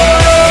beautiful.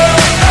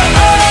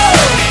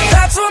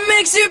 That's what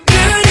makes you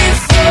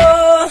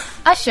beautiful.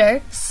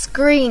 Usher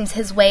screams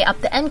his way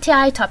up the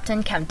MTI Top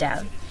 10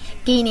 Countdown,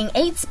 gaining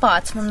 8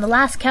 spots from the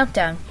last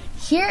countdown.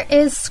 Here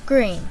is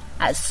Scream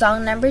at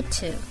song number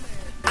 2.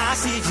 I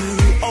see you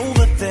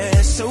over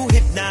there, so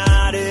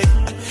hypnotic.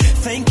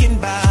 Thinking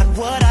about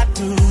what I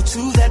do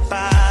to that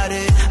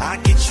body. I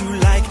get you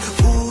like,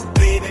 ooh,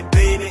 baby,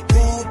 baby,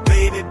 ooh,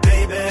 baby,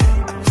 baby.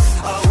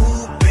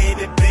 Ooh,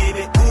 baby,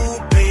 baby, ooh,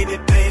 baby,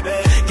 baby.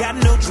 Got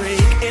no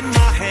drink in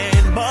my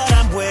hand, but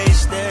I'm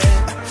wasted.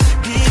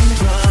 Getting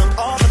drunk,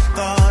 all the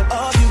thought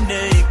of you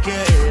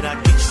naked. I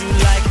get you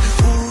like,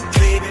 ooh,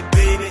 baby,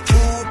 baby,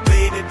 ooh,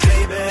 baby,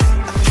 baby.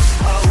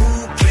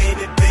 Ooh,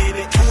 baby,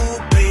 baby, ooh,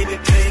 baby,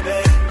 baby.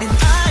 And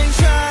I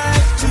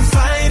tried to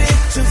fight it,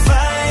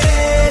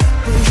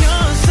 but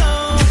you're so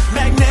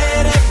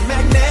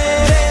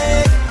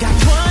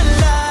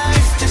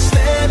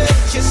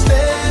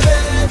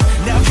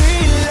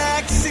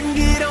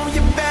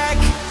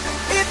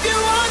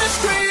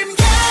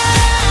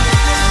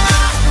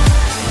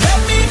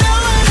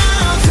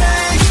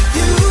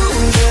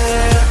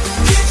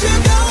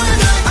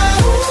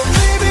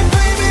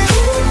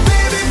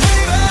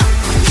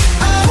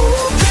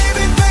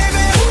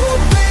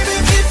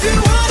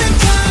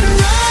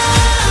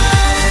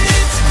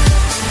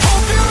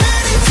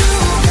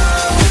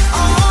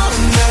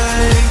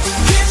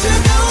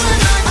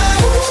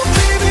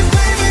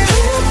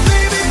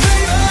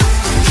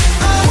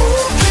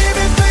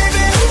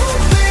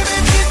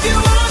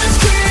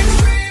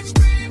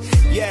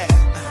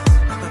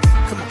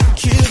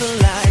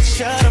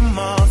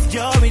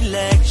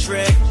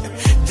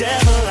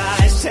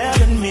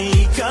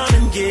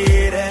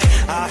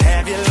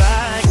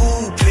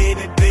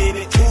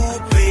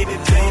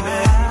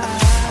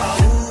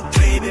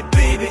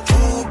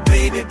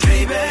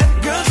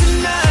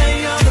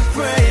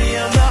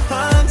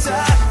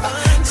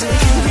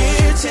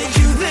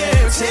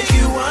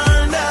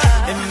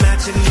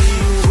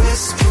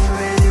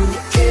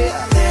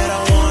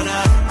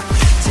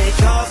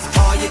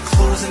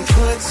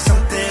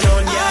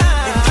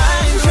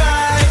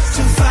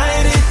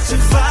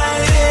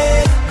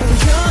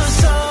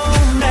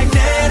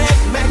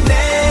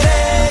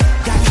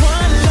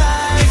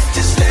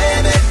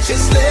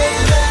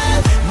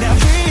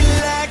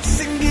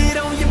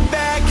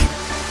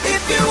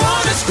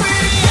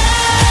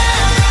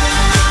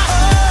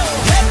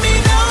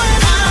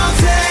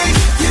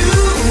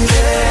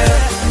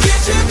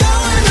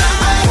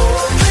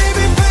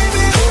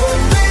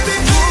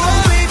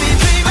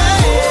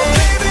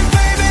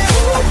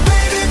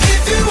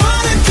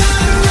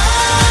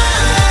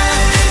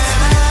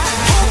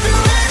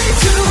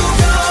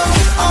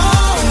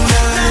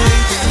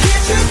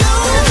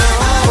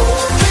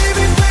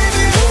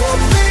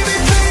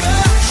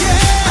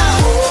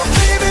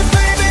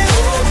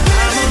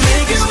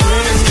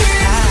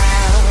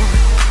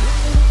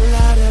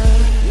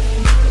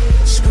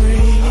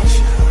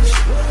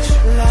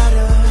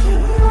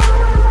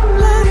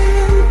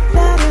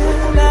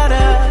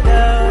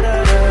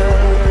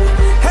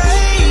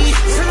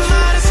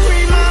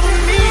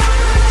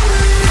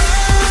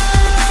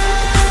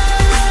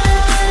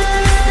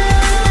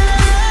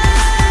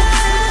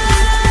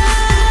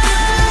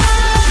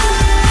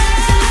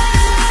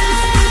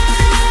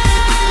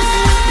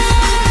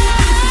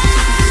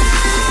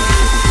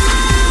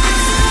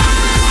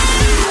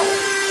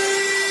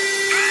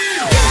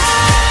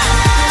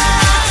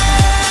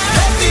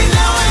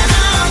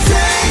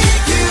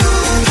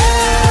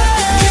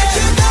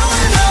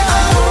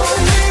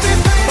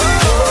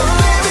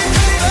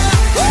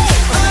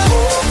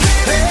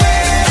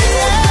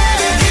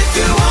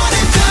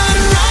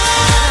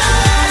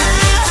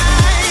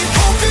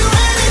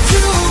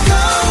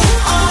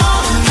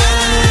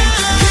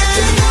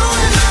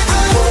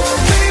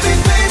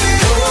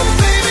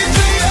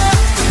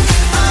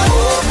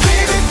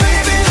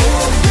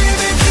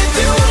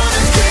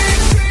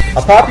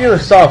A popular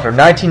song from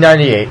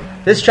 1998,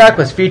 this track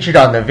was featured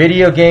on the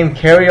video game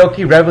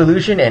Karaoke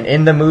Revolution and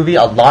in the movie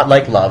A Lot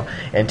Like Love.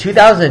 In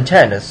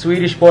 2010, a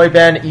Swedish boy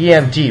band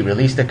EMD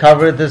released a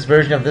cover of this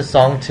version of this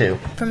song too.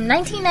 From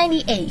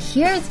 1998,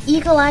 here's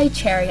Eagle Eye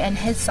Cherry and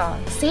his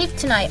song, Save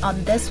Tonight,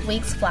 on this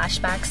week's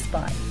Flashback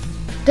Spot.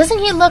 Doesn't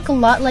he look a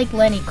lot like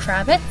Lenny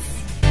Kravitz?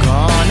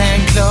 Gone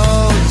and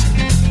close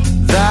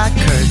the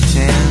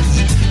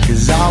curtains,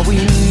 'cause all we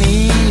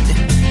need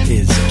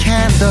is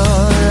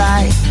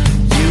candlelight,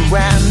 you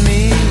and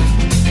me,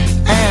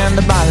 and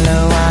a bottle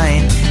of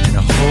wine, and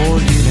I'll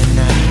hold you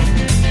tonight.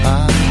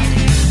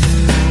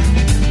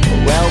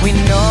 Well, we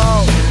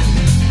know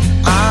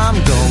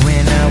I'm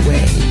going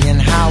away,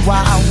 and how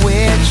I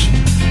wish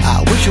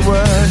it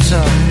were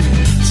so.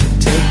 So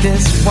take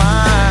this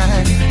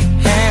wine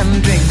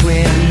and drink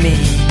with me.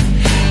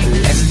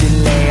 Let's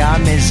delay our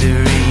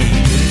misery.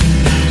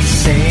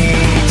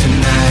 Save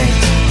tonight,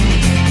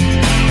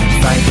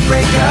 fight the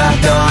break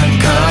of dawn.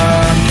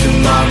 Come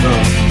tomorrow,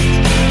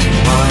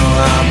 tomorrow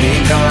I'll be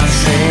gone.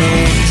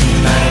 Save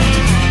tonight,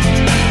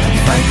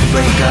 fight the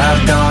break of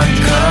dawn.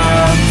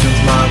 Come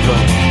tomorrow,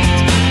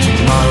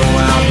 tomorrow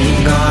I'll be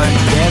gone.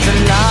 There's a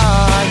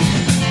log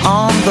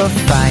on the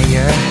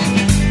fire,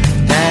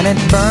 and it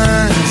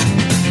burns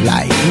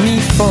like me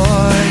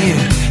for you.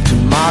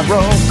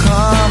 Tomorrow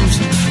comes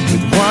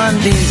with one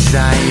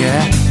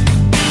desire,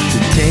 to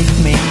take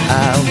me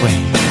away.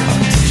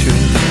 Oh, it's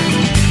true.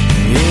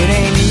 It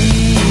ain't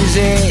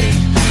easy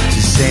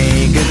to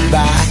say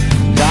goodbye.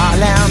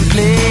 Darling,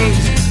 please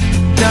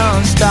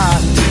don't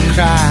start to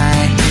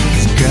cry,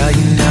 'cause girl,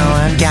 you know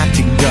I've got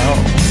to go.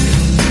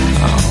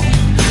 Oh,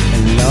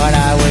 and Lord,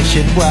 I wish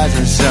it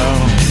wasn't so.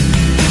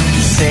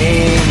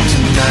 Save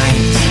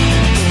tonight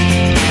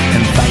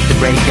and fight the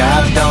break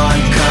of dawn.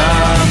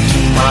 Come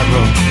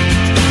tomorrow,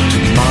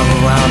 tomorrow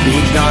I'll be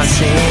gone.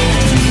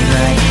 Save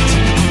tonight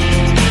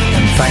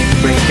and fight the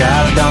break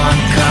of dawn.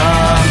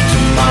 Come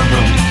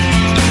tomorrow,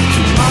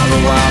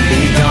 tomorrow I'll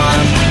be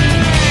gone.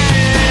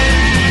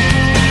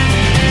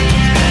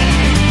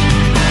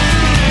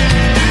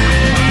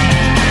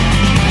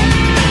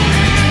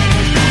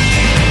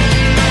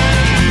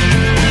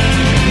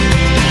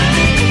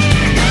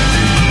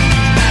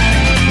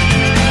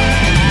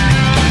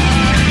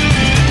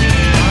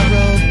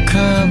 Tomorrow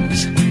comes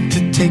to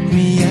take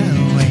me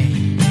away.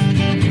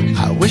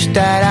 I wish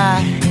that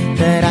I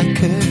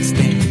could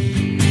stay.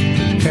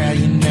 Girl,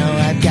 you know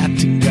I've got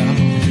to go.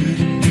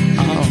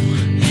 Oh,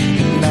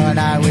 Lord,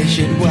 I wish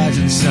it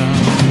wasn't so.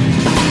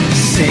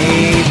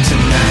 Save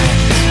tonight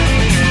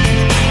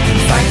and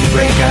fight the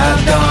break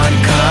of dawn.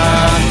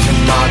 Come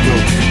tomorrow,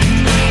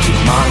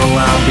 tomorrow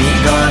I'll be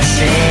gone.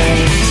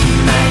 Save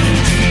tonight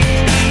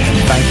and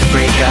fight the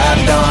break of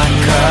dawn.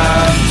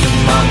 Come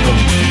tomorrow,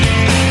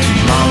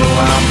 tomorrow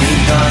I'll be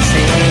gone.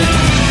 Save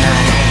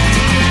tonight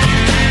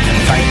and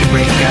fight the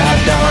break of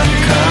dawn.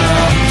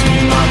 Come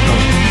tomorrow,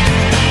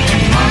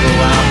 tomorrow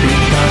I'll be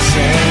gone.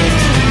 Save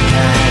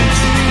tonight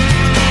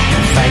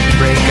and fight the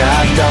break of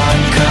dawn.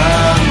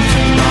 Come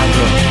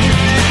tomorrow,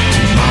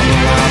 tomorrow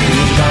I'll be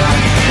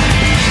gone.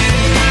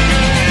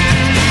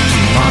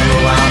 Tomorrow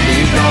I'll be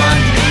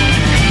gone.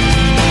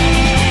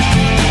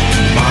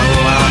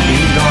 Tomorrow I'll be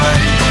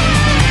gone.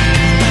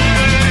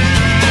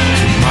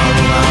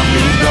 Tomorrow I'll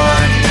be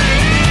gone.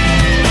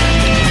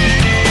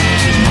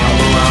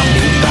 Tomorrow I'll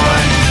be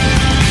gone.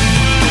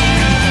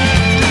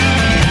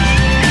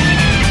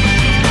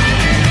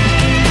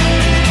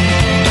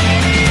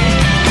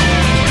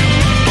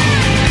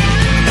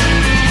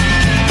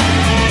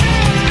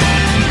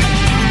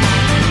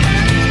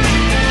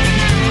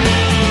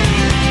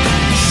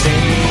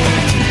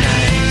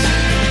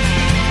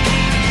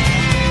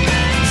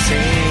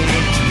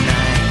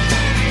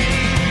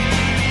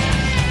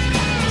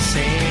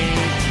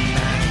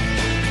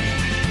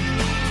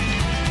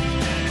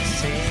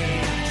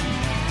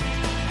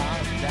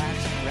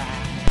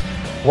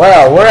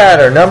 Wow, we're at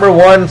our number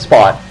one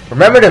spot.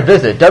 Remember to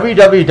visit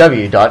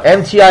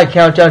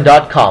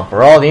www.mticountdown.com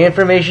for all the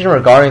information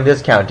regarding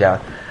this countdown.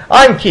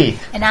 I'm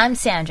Keith. And I'm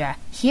Sandra.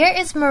 Here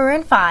is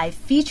Maroon 5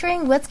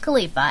 featuring Wiz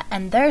Khalifa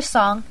and their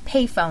song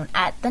Payphone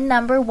at the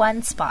number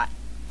one spot.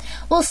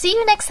 We'll see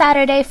you next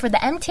Saturday for the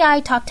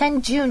MTI Top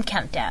 10 June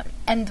countdown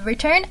and the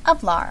return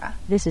of Laura.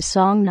 This is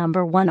song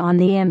number 1 on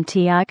the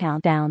MTI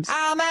countdowns.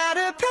 I'm at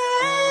a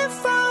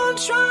payphone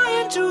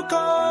trying to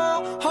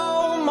call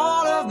home.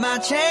 All of my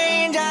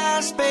change I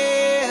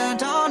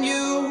spent on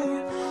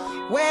you.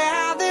 Where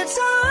have the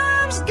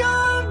times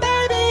gone,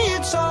 baby?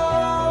 It's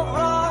all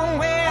wrong.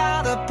 Where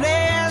are the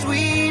plans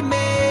we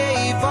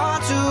made for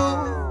two?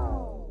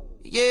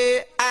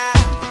 Yeah,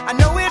 I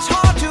know it's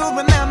hard to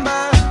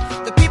remember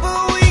the people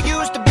we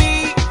used to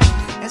be.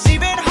 It's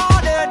even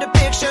harder to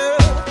picture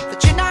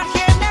that you're not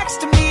here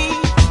next to me.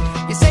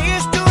 You say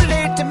it's too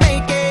late to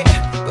make it,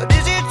 but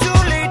is it too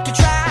late to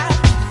try?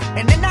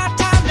 And in that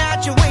time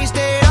that you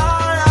wasted,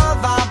 all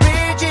of our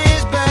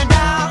bridges burned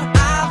out.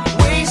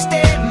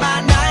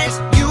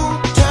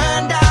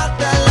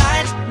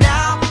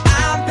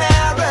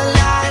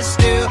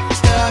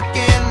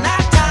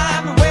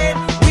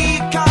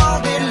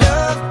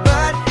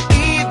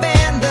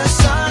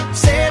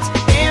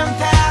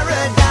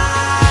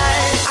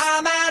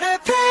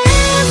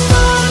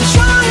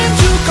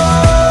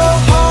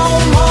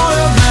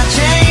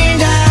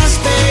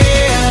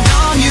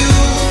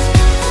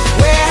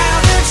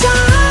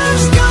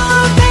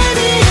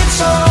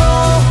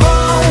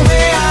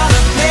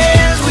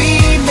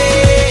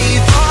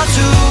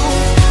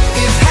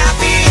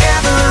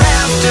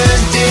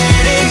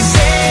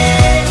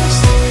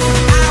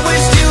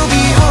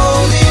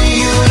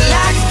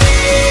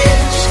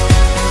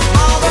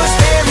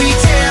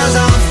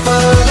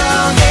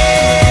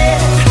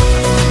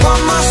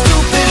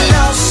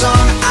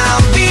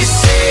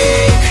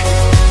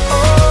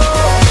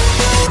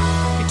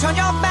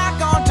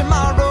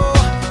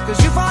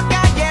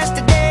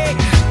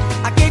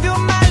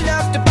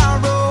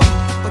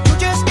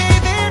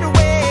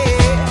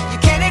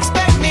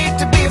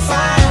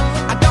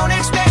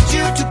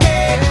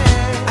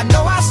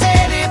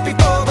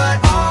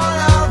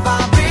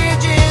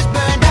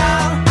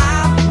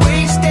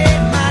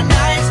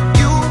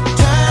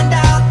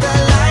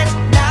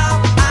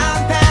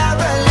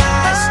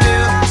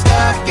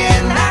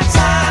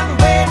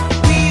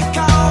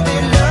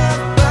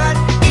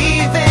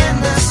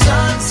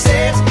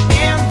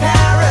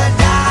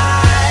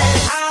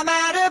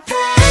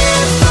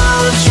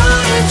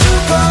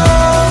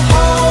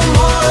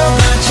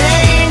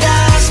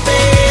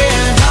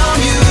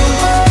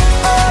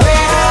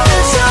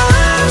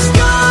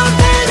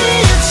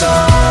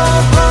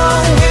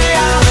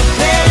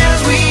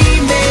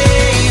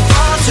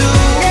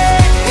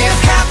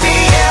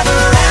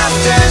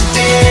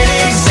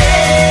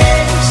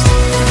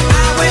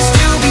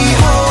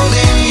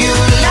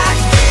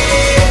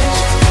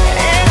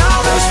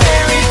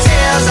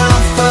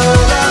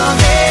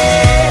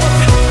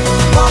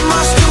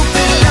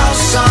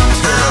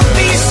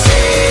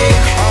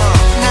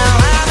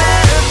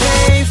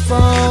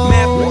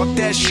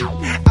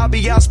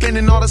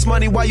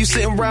 money while you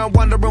sitting around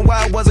wondering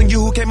why it wasn't you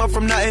who came up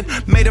from nothing.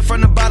 Made it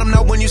from the bottom,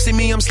 now when you see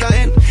me, I'm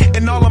stunting.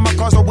 And all of my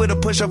cars are with a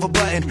push of a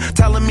button.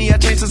 Telling me I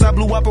changed since I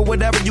blew up or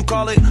whatever you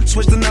call it.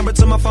 Switch the number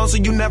to my phone so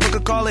you never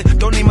could call it.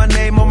 Don't need my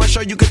name on my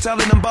shirt, you could tell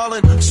it I'm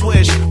ballin'.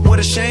 Swish, what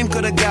a shame,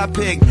 could've got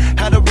picked.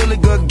 Had a really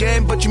good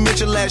game, but you missed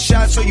your last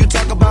shot. So you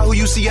talk about who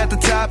you see at the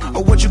top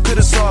or what you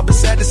could've saw. But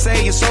sad to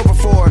say, it's over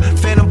for.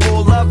 Phantom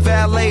pull up,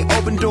 valet,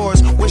 open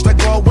doors. Wished I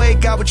go away,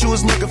 got what you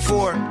was looking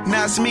for.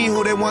 Now it's me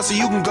who they want, so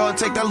you can go and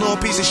take that little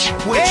piece of shit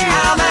with you.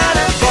 I'm at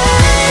a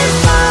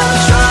baseball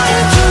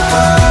trying to